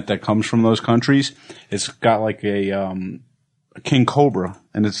the internet that comes from those countries. It's got like a king cobra,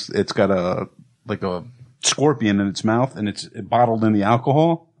 and it's got a scorpion in its mouth, and it's bottled in the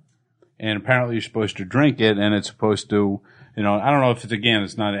alcohol. And apparently you're supposed to drink it, and it's supposed to, I don't know if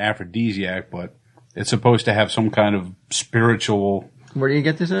it's not an aphrodisiac, but it's supposed to have some kind of spiritual. Where do you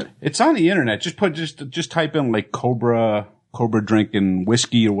get this at? It's on the internet. Just type in like cobra drinking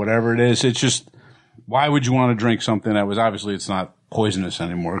whiskey or whatever it is. It's just, why would you want to drink something that was obviously it's not poisonous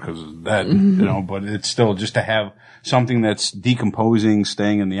anymore because of that, but it's still just to have something that's decomposing,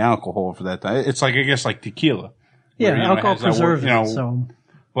 staying in the alcohol for that time. It's like, I guess like tequila. Yeah, alcohol preserves it, so.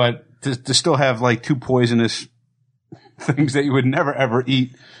 But to still have like two poisonous things that you would never ever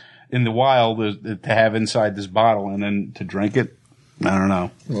eat in the wild to have inside this bottle and then to drink it, I don't know.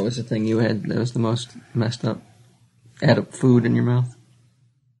 What was the thing you had that was the most messed up? Add up food in your mouth?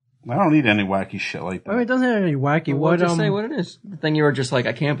 I don't eat any wacky shit like that. I mean, it doesn't have any wacky. Well, just say what it is. The thing you were just like,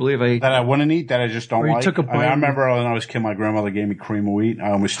 I can't believe that I wouldn't eat, that I just don't like. Took a bite. I remember when I was a kid, my grandmother gave me cream of wheat.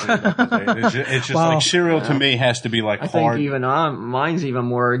 I almost straight up it's just like cereal to me has to be like hard. I think even mine's even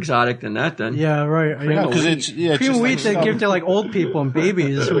more exotic than that. Then yeah, right. Because it's cream of wheat they give to like old people and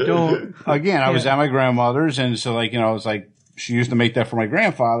babies who don't. Again, I was at my grandmother's, and so like it was like. She used to make that for my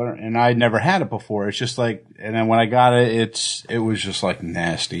grandfather, and I'd never had it before. It's just like, and then when I got it, it was just like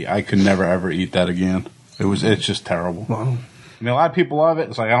nasty. I could never ever eat that again. It's just terrible. Wow. I mean, a lot of people love it.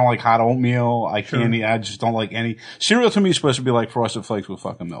 It's like, I don't like hot oatmeal. I can't eat, I just don't like any. Cereal to me is supposed to be like Frosted Flakes with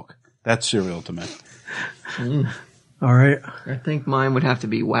fucking milk. That's cereal to me. All right. I think mine would have to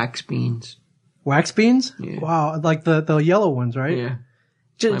be wax beans. Wax beans? Yeah. Wow. Like the yellow ones, right? Yeah.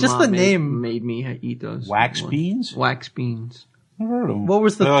 Just the name made me eat those. Wax beans? Wax beans. I've heard of them. What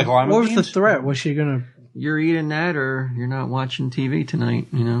was the beans? the threat? Was she gonna? You're eating that, or you're not watching TV tonight.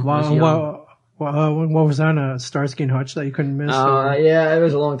 What was on Starsky and Hutch that you couldn't miss? Yeah, it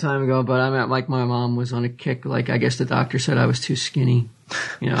was a long time ago. But I meant like my mom was on a kick. Like I guess the doctor said I was too skinny.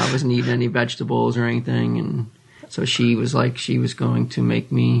 I wasn't eating any vegetables or anything, and so she was going to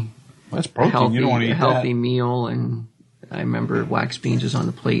make me that's protein. You don't want to eat a healthy meal and. I remember wax beans was on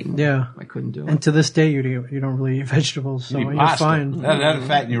the plate, and I couldn't do it. And to this day, you don't really eat vegetables, so you're fine. That'll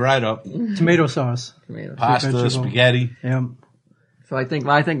fatten you right up. Tomato sauce, pasta, spaghetti. Yeah. So I think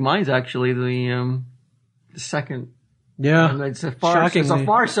mine's actually the second. Yeah. And it's a far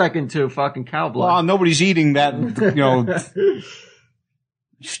second to fucking cow blood. Well, nobody's eating that.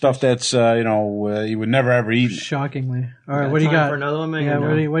 Stuff that's you would never ever eat. Shockingly. All right, what do you got? For another one, yeah.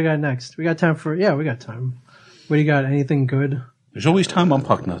 What do you got next? We got time for. Yeah, we got time. What do you got? Anything good? There's always time on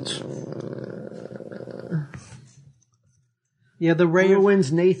Puck Nuts. Yeah, the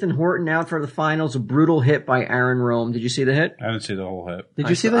Bruins Nathan Horton out for the finals. A brutal hit by Aaron Rome. Did you see the hit? I didn't see the whole hit. Did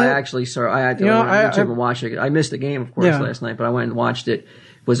you see the hit? I actually saw. I had to go on YouTube and watch it. I missed the game, of course, last night, but I went and watched it. It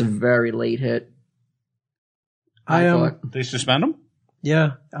was a very late hit. I thought they suspend him.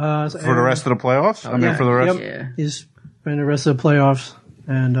 Yeah, for the rest of the playoffs. I mean, for the rest. Yep. Yeah, he's been the rest of the playoffs.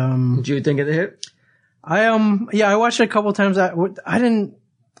 And did you think of the hit? I watched it a couple times. I didn't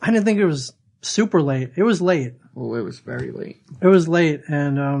think it was super late. It was late. Oh, it was very late. It was late,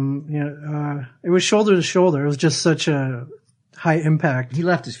 and it was shoulder to shoulder. It was just such a high impact. He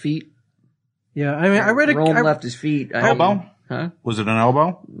left his feet. Yeah, I mean, I read it. Rome left his feet. Elbow. Huh? Was it an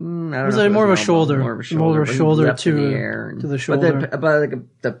elbow? I don't It was know if more of a elbow, shoulder. More of a More of a but he shoulder leapt in to- the air and, to the shoulder.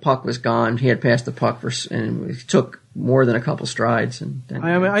 But the puck was gone. He had passed the puck and it took more than a couple strides. And then,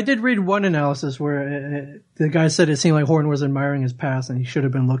 I mean, I did read one analysis where the guy said it seemed like Horton was admiring his pass and he should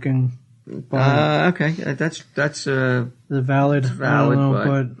have been looking. okay, that's The valid. I don't know,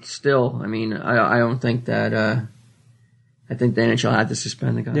 but still, I mean, I don't think that. I think the NHL had to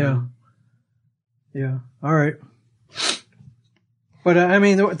suspend the guy. Yeah. All right. But I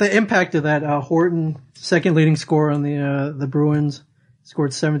mean, the impact of that, Horton, second leading scorer on the Bruins,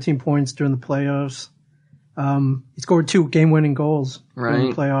 scored 17 points during the playoffs. He scored 2 game-winning goals during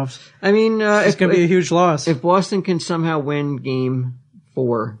the playoffs. I mean, It's going to be a huge loss. If Boston can somehow win Game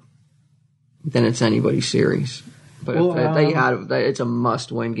 4, then it's anybody's series. But if they had, it's a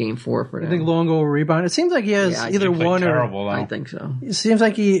must-win Game 4 for them. I think Longo will rebound. It seems like he has either one or. Terrible, though. I think so. It seems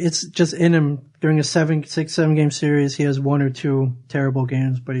like it's just in him during a 6-7 game series. He has 1 or 2 terrible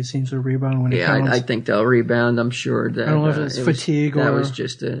games, but he seems to rebound when it counts. I think they'll rebound. I'm sure that. I don't know if it's fatigue or that was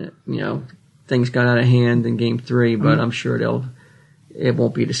just things got out of hand in Game 3, but I'm sure it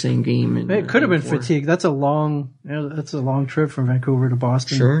won't be the same game. It could have been Game 4. fatigue. That's a long trip from Vancouver to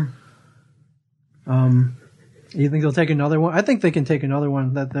Boston. Sure. You think they'll take another one? I think they can take another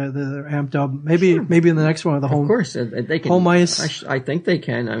one. That they're amped up. Maybe in the next one with the home. Of course, they can. Home ice. I think they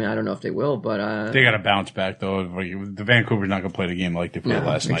can. I mean, I don't know if they will, but They got to bounce back though. The Vancouver's not going to play the game like they played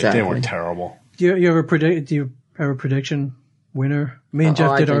last night. They were terrible. Do you have a prediction winner? Me and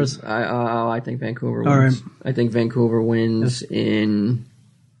Jeff did ours. I think Vancouver All wins. right. I think Vancouver wins in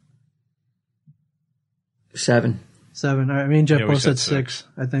 7. 7. I mean, Jeff Yeah, we both said said 6.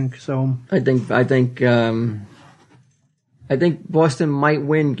 I think so. I think Boston might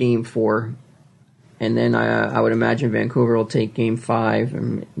win Game 4, and then I would imagine Vancouver will take Game 5,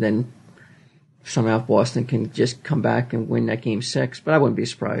 and then somehow Boston can just come back and win that Game 6. But I wouldn't be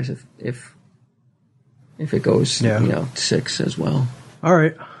surprised if it goes 6 as well. All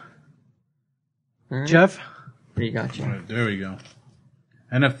right, All right. Jeff. What do you got, Jim? There we go.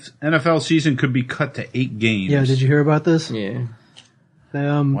 NFL season could be cut to 8 games. Yeah, did you hear about this? Yeah,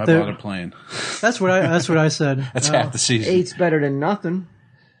 Why bother playing? That's what I said. That's half the season. 8's better than nothing.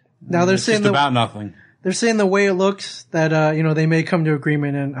 Now they're It's saying just about nothing. they're saying the way it looks that they may come to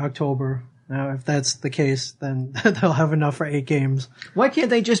agreement in October. Now, if that's the case, then they'll have enough for 8 games. Why can't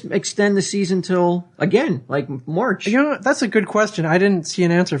they just extend the season till again, like March? That's a good question. I didn't see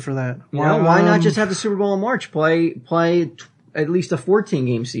an answer for that. Why not just have the Super Bowl in March? Play at least a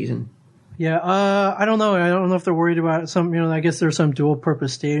 14-game season. Yeah, I don't know. I don't know if they're worried about some. I guess there's some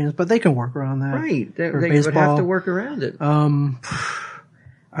dual-purpose stadiums, but they can work around that. Right, they For would have baseball. to work around it.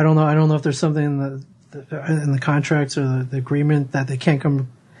 I don't know. I don't know if there's something in the contracts or the agreement that they can't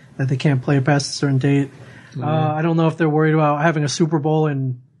play past a certain date. I don't know if they're worried about having a Super Bowl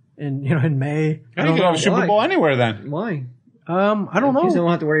in May. I think you have a Super Bowl anywhere then. Why? I don't Because they know.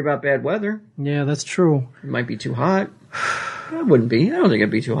 don't have to worry about bad weather. Yeah, that's true. It might be too hot. It wouldn't be. I don't think it'd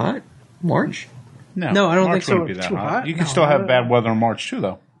be too hot. March. No, I don't March think so. wouldn't be that Too hot. hot? You can No, still have bad weather in March too,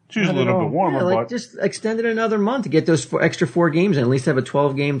 though. It's usually a Not at little all. bit warmer, Yeah, but just extend it another month to get those extra 4 games and at least have a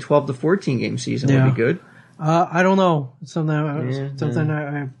 12 to 14 game season Yeah. would be good. I don't know. It's something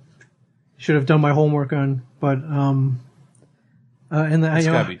I should have done my homework on, but and it's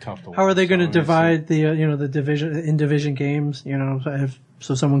gotta be tough to how are they watch, going to so divide the division games?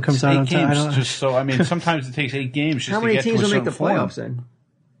 So someone comes out 8 on games. I don't. Just so I mean, sometimes it takes 8 games just How to many get teams to a will make the certain form. playoffs then?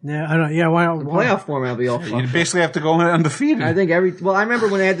 Yeah, I don't. Yeah, why don't Playoff format will be all You fucked. basically have to go in undefeated. I think I remember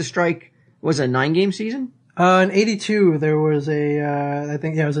when they had the strike. Was it a 9-game season? In '82 there was I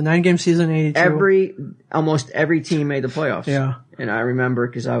think it was a 9-game season. In '82. Almost every team made the playoffs. Yeah. And I remember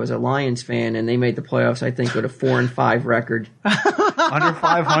because I was a Lions fan, and they made the playoffs. I think with a 4-5 record, Under 500?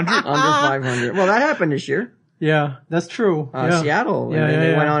 under 500. Well, that happened this year. Yeah, that's true. Yeah. Seattle, Yeah, and then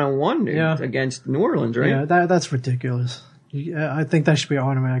they yeah. went on and won Yeah. against New Orleans, right? Yeah, that's ridiculous. I think that should be an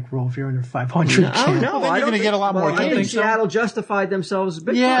automatic rule if you're under 500. I don't know. Then you're going to get a lot more I think games. Seattle justified themselves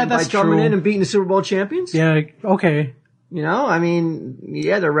big Yeah, time by that's coming true. in and beating the Super Bowl champions. Yeah. Okay. I mean,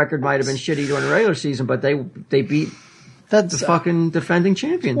 their record might have been shitty during the regular season, but they beat That's the fucking defending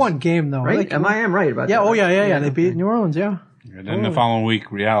champions. one game though, right? Like, I am right about Yeah. that? Oh yeah. They okay. beat New Orleans. Yeah. And then the following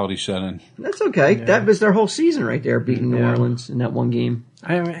week, reality set in. That's okay. That was their whole season right there, beating New Yeah. Orleans in that one game.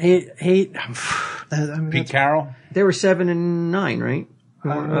 I hate. Pete Carroll? They were 7-9, right?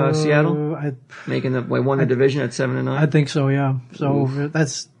 Seattle I won the division at 7-9. I think so. Yeah. So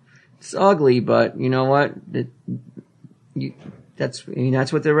that's It's ugly, but you know what? That's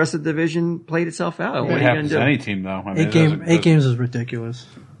what the rest of the division played itself out. What It are you going happens to to do? any team, though. I mean, 8 games is ridiculous.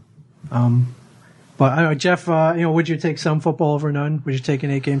 But But Jeff, would you take some football over none? Would you take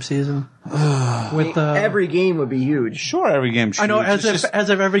an 8-game season? With every game would be huge. Sure, every game's huge. I know, as if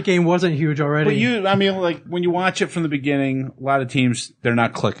every game wasn't huge already. But when you watch it from the beginning, a lot of teams, they're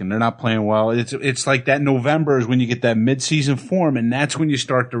not clicking. They're not playing well. It's like that November is when you get that mid-season form, and that's when you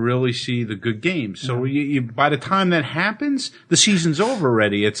start to really see the good games. So you by the time that happens, the season's over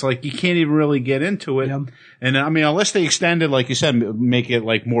already. It's like you can't even really get into it. Yep. And unless they extend it, like you said, make it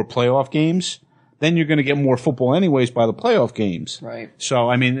like more playoff games, then you're going to get more football anyways by the playoff games. Right. So,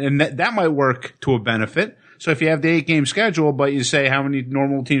 and that might work to a benefit. So if you have the 8-game schedule, but you say how many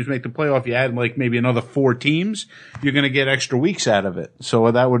normal teams make the playoff, you add like maybe another 4 teams, you're going to get extra weeks out of it. So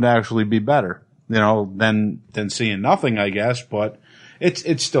that would actually be better, than seeing nothing, I guess. But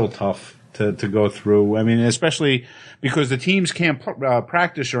it's still tough to go through. I mean, especially because the teams can't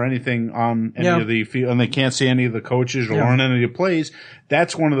practice or anything on any of the field, and they can't see any of the coaches or learn any of the plays.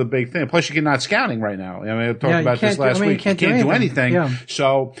 That's one of the big things. Plus, you're not scouting right now. I mean, I talked about this last week. You can't do anything. Yeah.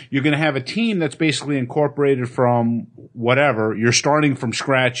 So you're going to have a team that's basically incorporated from whatever. You're starting from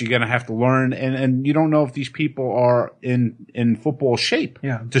scratch. You're going to have to learn, and you don't know if these people are in football shape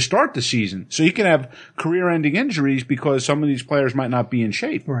to start the season. So you can have career-ending injuries because some of these players might not be in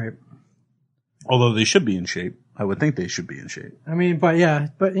shape. Right. Although they should be in shape. I would think they should be in shape. I mean, but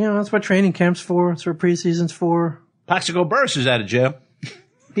that's what training camp's for. That's what preseason's for. Plaxico Burress is out of jail.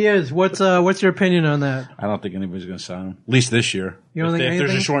 He is. What's your opinion on that? I don't think anybody's going to sign him. At least this year. You don't think if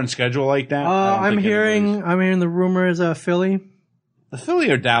there's a shortened schedule like that, I'm hearing the rumors Philly. The Philly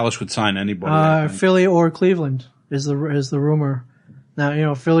or Dallas would sign anybody. Philly or Cleveland is the rumor.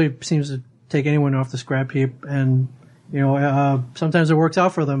 Now Philly seems to take anyone off the scrap heap, and sometimes it works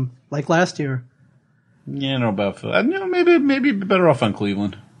out for them, like last year. Yeah, I don't know about Philly. Maybe better off on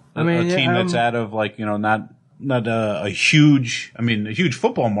Cleveland. A team that's out of not a huge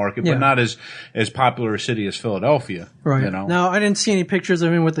football market, but not as popular a city as Philadelphia. Right. Now, I didn't see any pictures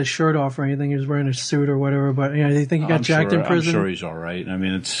of him with his shirt off or anything. He was wearing a suit or whatever, but I think he got jacked in prison. I'm sure he's all right. I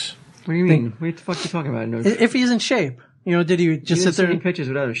mean, it's... What do you mean? What the fuck are you talking about? If he's in shape. Did he just sit there? Pictures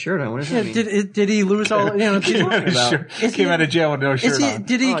without a shirt on. What does that mean? Did he lose all? Came out of jail with no shirt on.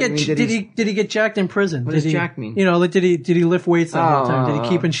 Did he get jacked in prison? What does jacked mean? Did he lift weights the whole time? Did he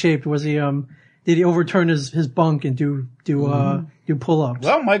keep in shape? Was he Did he overturn his bunk and do pull-ups?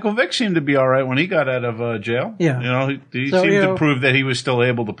 Well, Michael Vick seemed to be all right when he got out of jail. Yeah, he seemed to prove that he was still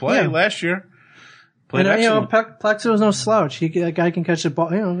able to play last year. And Plaxico's no slouch. That guy can catch the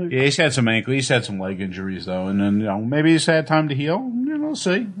ball. Yeah, he's had some leg injuries though, and then maybe he's had time to heal. We'll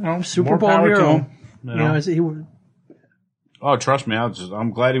see. Super Bowl hero. Oh, trust me,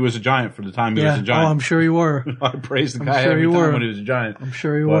 I'm glad he was a Giant for the time he was a Giant. Oh, I'm sure you were. I praised the guy every time when he was a Giant. I'm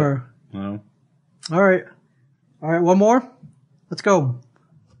sure you were. All right, one more. Let's go.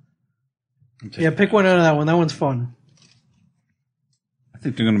 Pick one out of that one. That one's fun. I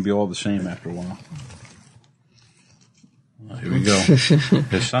think they're going to be all the same after a while. Here we go.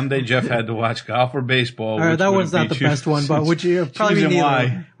 This Sunday, Jeff had to watch golf or baseball. All right, that one's not the best one, but would you probably be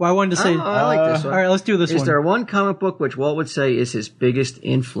neither? Well, I wanted to say. I like this one. All right, let's do this one. Is there one comic book which Walt would say is his biggest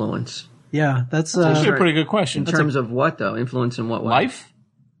influence? Yeah, that's actually a pretty good question. In terms of what, though? Influence in what way? Life?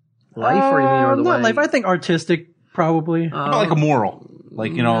 Life, or you mean, or the not way? life. I think artistic, probably. How about like a moral?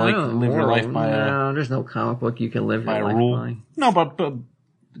 Like, like live your life by No, there's no comic book you can live your life rule. by. No, but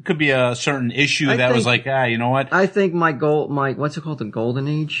it could be a certain issue was like, you know what? I think my what's it called? The golden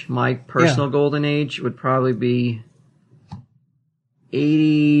age? My personal golden age would probably be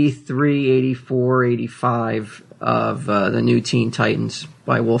 83, 84, 85 of the new Teen Titans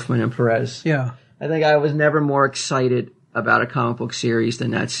by Wolfman and Perez. Yeah. I think I was never more excited about a comic book series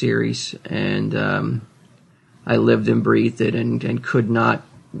than that series. And I lived and breathed it and could not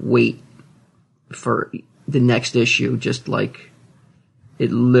wait for the next issue, just like it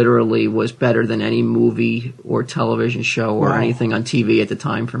literally was better than any movie or television show or anything on TV at the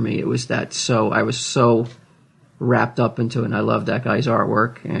time for me. It was I was so wrapped up into it, and I loved that guy's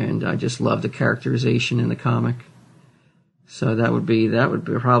artwork, and I just loved the characterization in the comic. So that would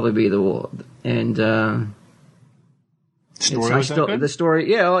probably be the and story. The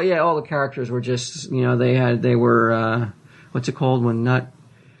story, all the characters were just they were what's it called when not.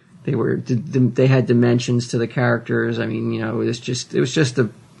 They had dimensions to the characters. I mean, it was just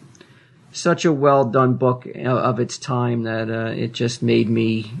such a well done book of its time that it just made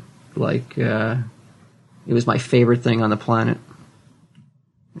me like it was my favorite thing on the planet.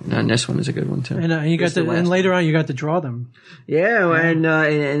 And this one is a good one too. And later on you got to draw them. Yeah, and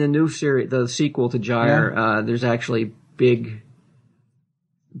in the new series, the sequel to Gyre, there's actually big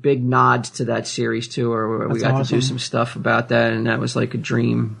big nods to that series too, or we got to do some stuff about that, and that was like a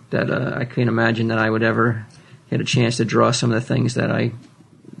dream that I can't imagine that I would ever get a chance to draw some of the things that I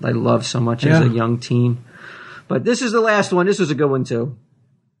loved so much as a young teen. But this is the last one. This was a good one too.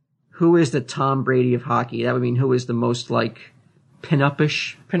 Who is the Tom Brady of hockey? That would mean who is the most like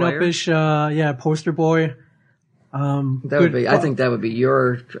pin-up-ish, poster boy. Would be. I think that would be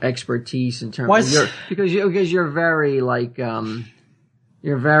your expertise in terms of because you're very like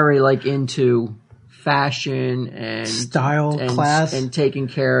you're very like into fashion and style, class, and taking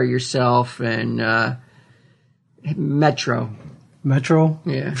care of yourself and Metro.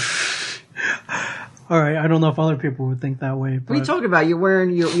 Yeah. All right, I don't know if other people would think that way. But what are you talking about?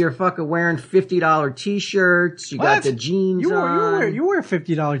 You're fucking wearing $50 t-shirts. You got the jeans on. You wear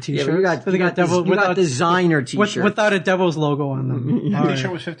 $50 t-shirts. Yeah, you got designer t-shirts without a Devil's logo on them. Your t-shirt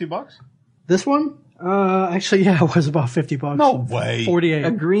was $50? This one? Actually, yeah, it was about $50. No way. 48.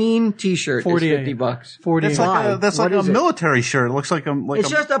 A green t-shirt is $50. 48. That's like a military shirt. It looks like a. It's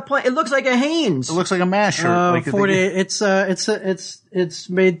just it looks like a Hanes. It looks like a MASH shirt. 48. It's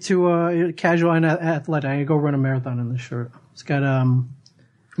made to casual and athletic. I go run a marathon in this shirt. It's got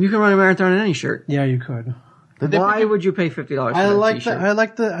You can run a marathon in any shirt. Yeah, you could. Why would you pay $50 for I that t-shirt? I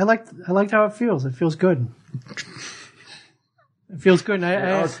liked how it feels. It feels good. It feels good.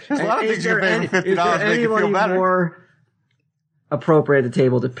 There's a lot of things you pay for $50 to make you feel better. More appropriate at the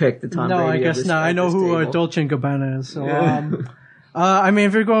table to pick the Tom Brady? No, I guess not. I know who Dolce & Gabbana is. So, I mean,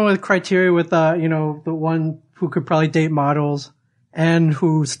 if you're going with criteria with, the one who could probably date models and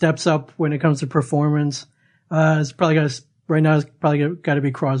who steps up when it comes to performance, it's probably got to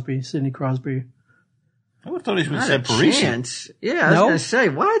be Crosby, Sidney Crosby. I would have thought he would have said Parisi. Yeah, I was going to say,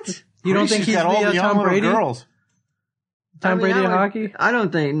 what? You don't think he's the Tom Brady? Girls. Tom Brady of hockey? I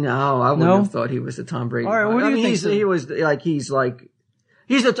don't think. No, I wouldn't have thought he was the Tom Brady. All right, what do you think? He's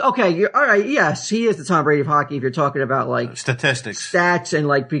the okay. All right, yes, he is the Tom Brady of hockey. If you're talking about like statistics, stats, and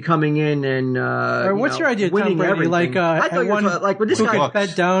like becoming in and what's your idea of Tom Brady? Everything. Like I thought you were like when this guy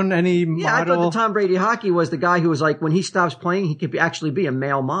bet down any model. Yeah, I thought the Tom Brady of hockey was the guy who was like when he stops playing, he could actually be a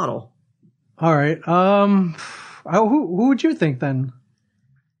male model. All right, who would you think then?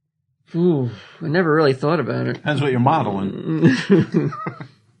 Ooh, I never really thought about it. Depends what you're modeling.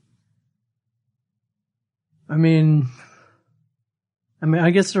 I mean, I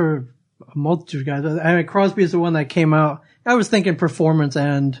guess there are a multitude of guys. I mean, Crosby is the one that came out. I was thinking performance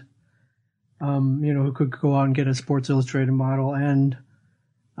and, who could go out and get a Sports Illustrated model and,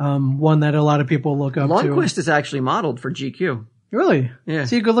 one that a lot of people look up to. Lundqvist is actually modeled for GQ. Really? Yeah. Is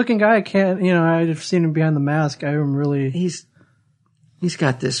he a good looking guy? I've seen him behind the mask. I haven't really. He's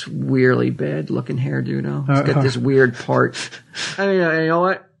got this weirdly bad looking hairdo now. He's got this weird part. I mean, you know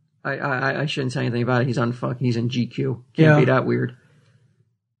what? I shouldn't say anything about it. He's in GQ. Can't be that weird.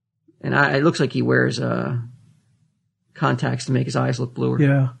 And it looks like he wears contacts to make his eyes look bluer.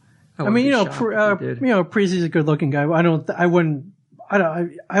 Yeah. I mean, Parisi's a good looking guy. I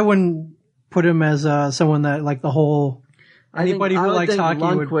wouldn't put him as someone that like the whole anybody who likes hockey.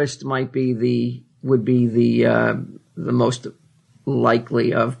 Lundqvist would be the most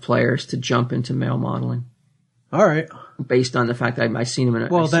likely of players to jump into male modeling. All right. Based on the fact that I've seen him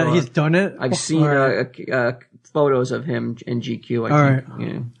in he's done it. I've seen photos of him in GQ. I think.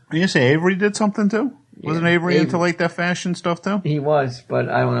 Yeah. Are you say Avery did something too? Wasn't Avery into like that fashion stuff too? He was, but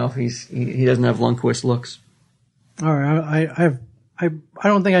I don't know if he doesn't have Lundqvist looks. All right. I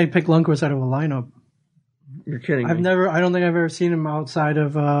don't think I'd pick Lundqvist out of a lineup. You're kidding me. I don't think I've ever seen him outside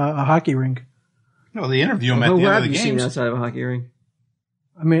of a hockey rink. No, they interview him at the end of the games. Who have you seen outside of a hockey rink?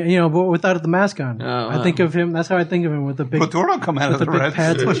 I mean, but without the mask on. I think of him. That's how I think of him with the big. But don't come out of the red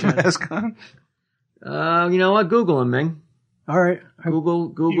with the mask on. You know what? Google him, Ming. All right.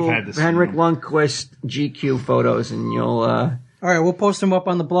 Google Henrik Lundqvist GQ photos, and you'll. All right, we'll post them up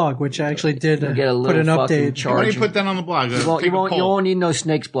on the blog, which I actually did get a put an update. Why don't you put that on the blog? You won't need no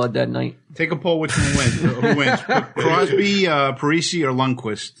snake's blood that night. Take a poll which one wins. Who wins? Crosby, Parisi, or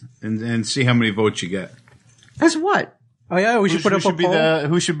Lundqvist, and see how many votes you get. That's what? Oh yeah, we should put up a poll.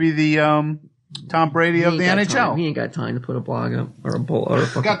 Who should be the Tom Brady of the NHL? He ain't got time to put a blog up or a poll. Or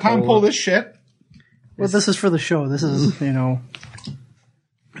a got time to pull this shit. Well, this is for the show. This is It's for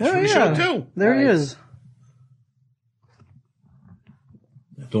the show too. There he is.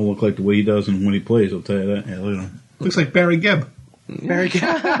 Don't look like the way he does when he plays. I'll tell you that. Yeah, look at him. Looks like Barry Gibb. Barry Gibb.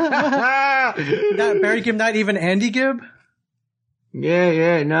 Barry Gibb, not even Andy Gibb.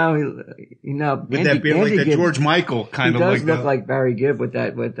 Yeah, no, with that beard, like that George Michael kind of like. He does look like Barry Gibb with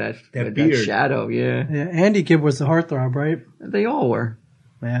that beard. That shadow. Yeah. Yeah, Andy Gibb was the heartthrob, right? They all were.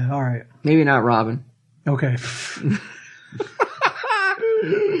 Yeah, all right. Maybe not Robin. Okay.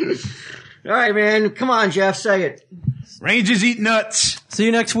 All right, man. Come on, Jeff. Say it. Rangers eat nuts. See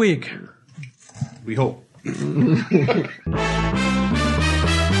you next week. We hope.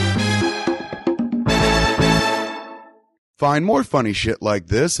 Find more funny shit like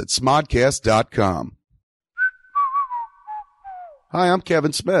this at smodcast.com. Hi, I'm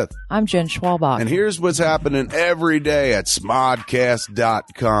Kevin Smith. I'm Jen Schwalbach. And here's what's happening every day at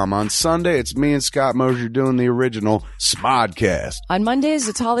smodcast.com. On Sunday, it's me and Scott Mosier doing the original Smodcast. On Mondays,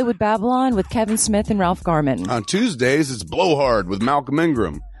 it's Hollywood Babylon with Kevin Smith and Ralph Garman. On Tuesdays, it's Blowhard with Malcolm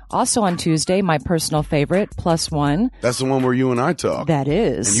Ingram. Also on Tuesday, my personal favorite, Plus One. That's the one where you and I talk. That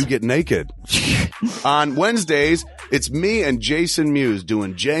is. And you get naked. On Wednesdays, it's me and Jason Mewes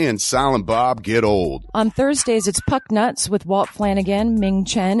doing Jay and Silent Bob Get Old. On Thursdays, it's Puck Nuts with Walt Flanagan, Ming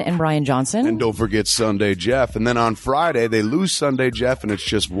Chen, and Brian Johnson. And don't forget Sunday Jeff. And then on Friday, they lose Sunday Jeff, and it's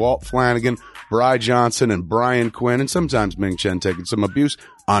just Walt Flanagan, Bri Johnson, and Brian Quinn, and sometimes Ming Chen taking some abuse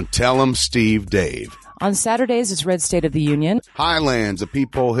on Tell 'em Steve Dave. On Saturdays, it's Red State of the Union. Highlands, a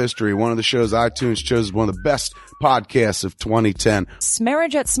Peephole History, one of the shows iTunes chose as one of the best podcasts of 2010.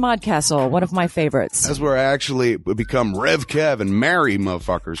 Marriage at Smodcastle, one of my favorites. That's where I actually become Rev Kev and marry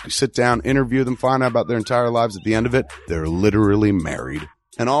motherfuckers. We sit down, interview them, find out about their entire lives. At the end of it, they're literally married.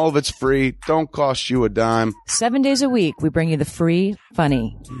 And all of it's free, don't cost you a dime. 7 days a week, we bring you the free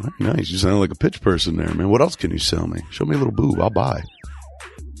funny. Very nice. You sound like a pitch person there, man. What else can you sell me? Show me a little boob. I'll buy.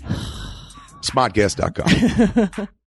 Smodcast.com.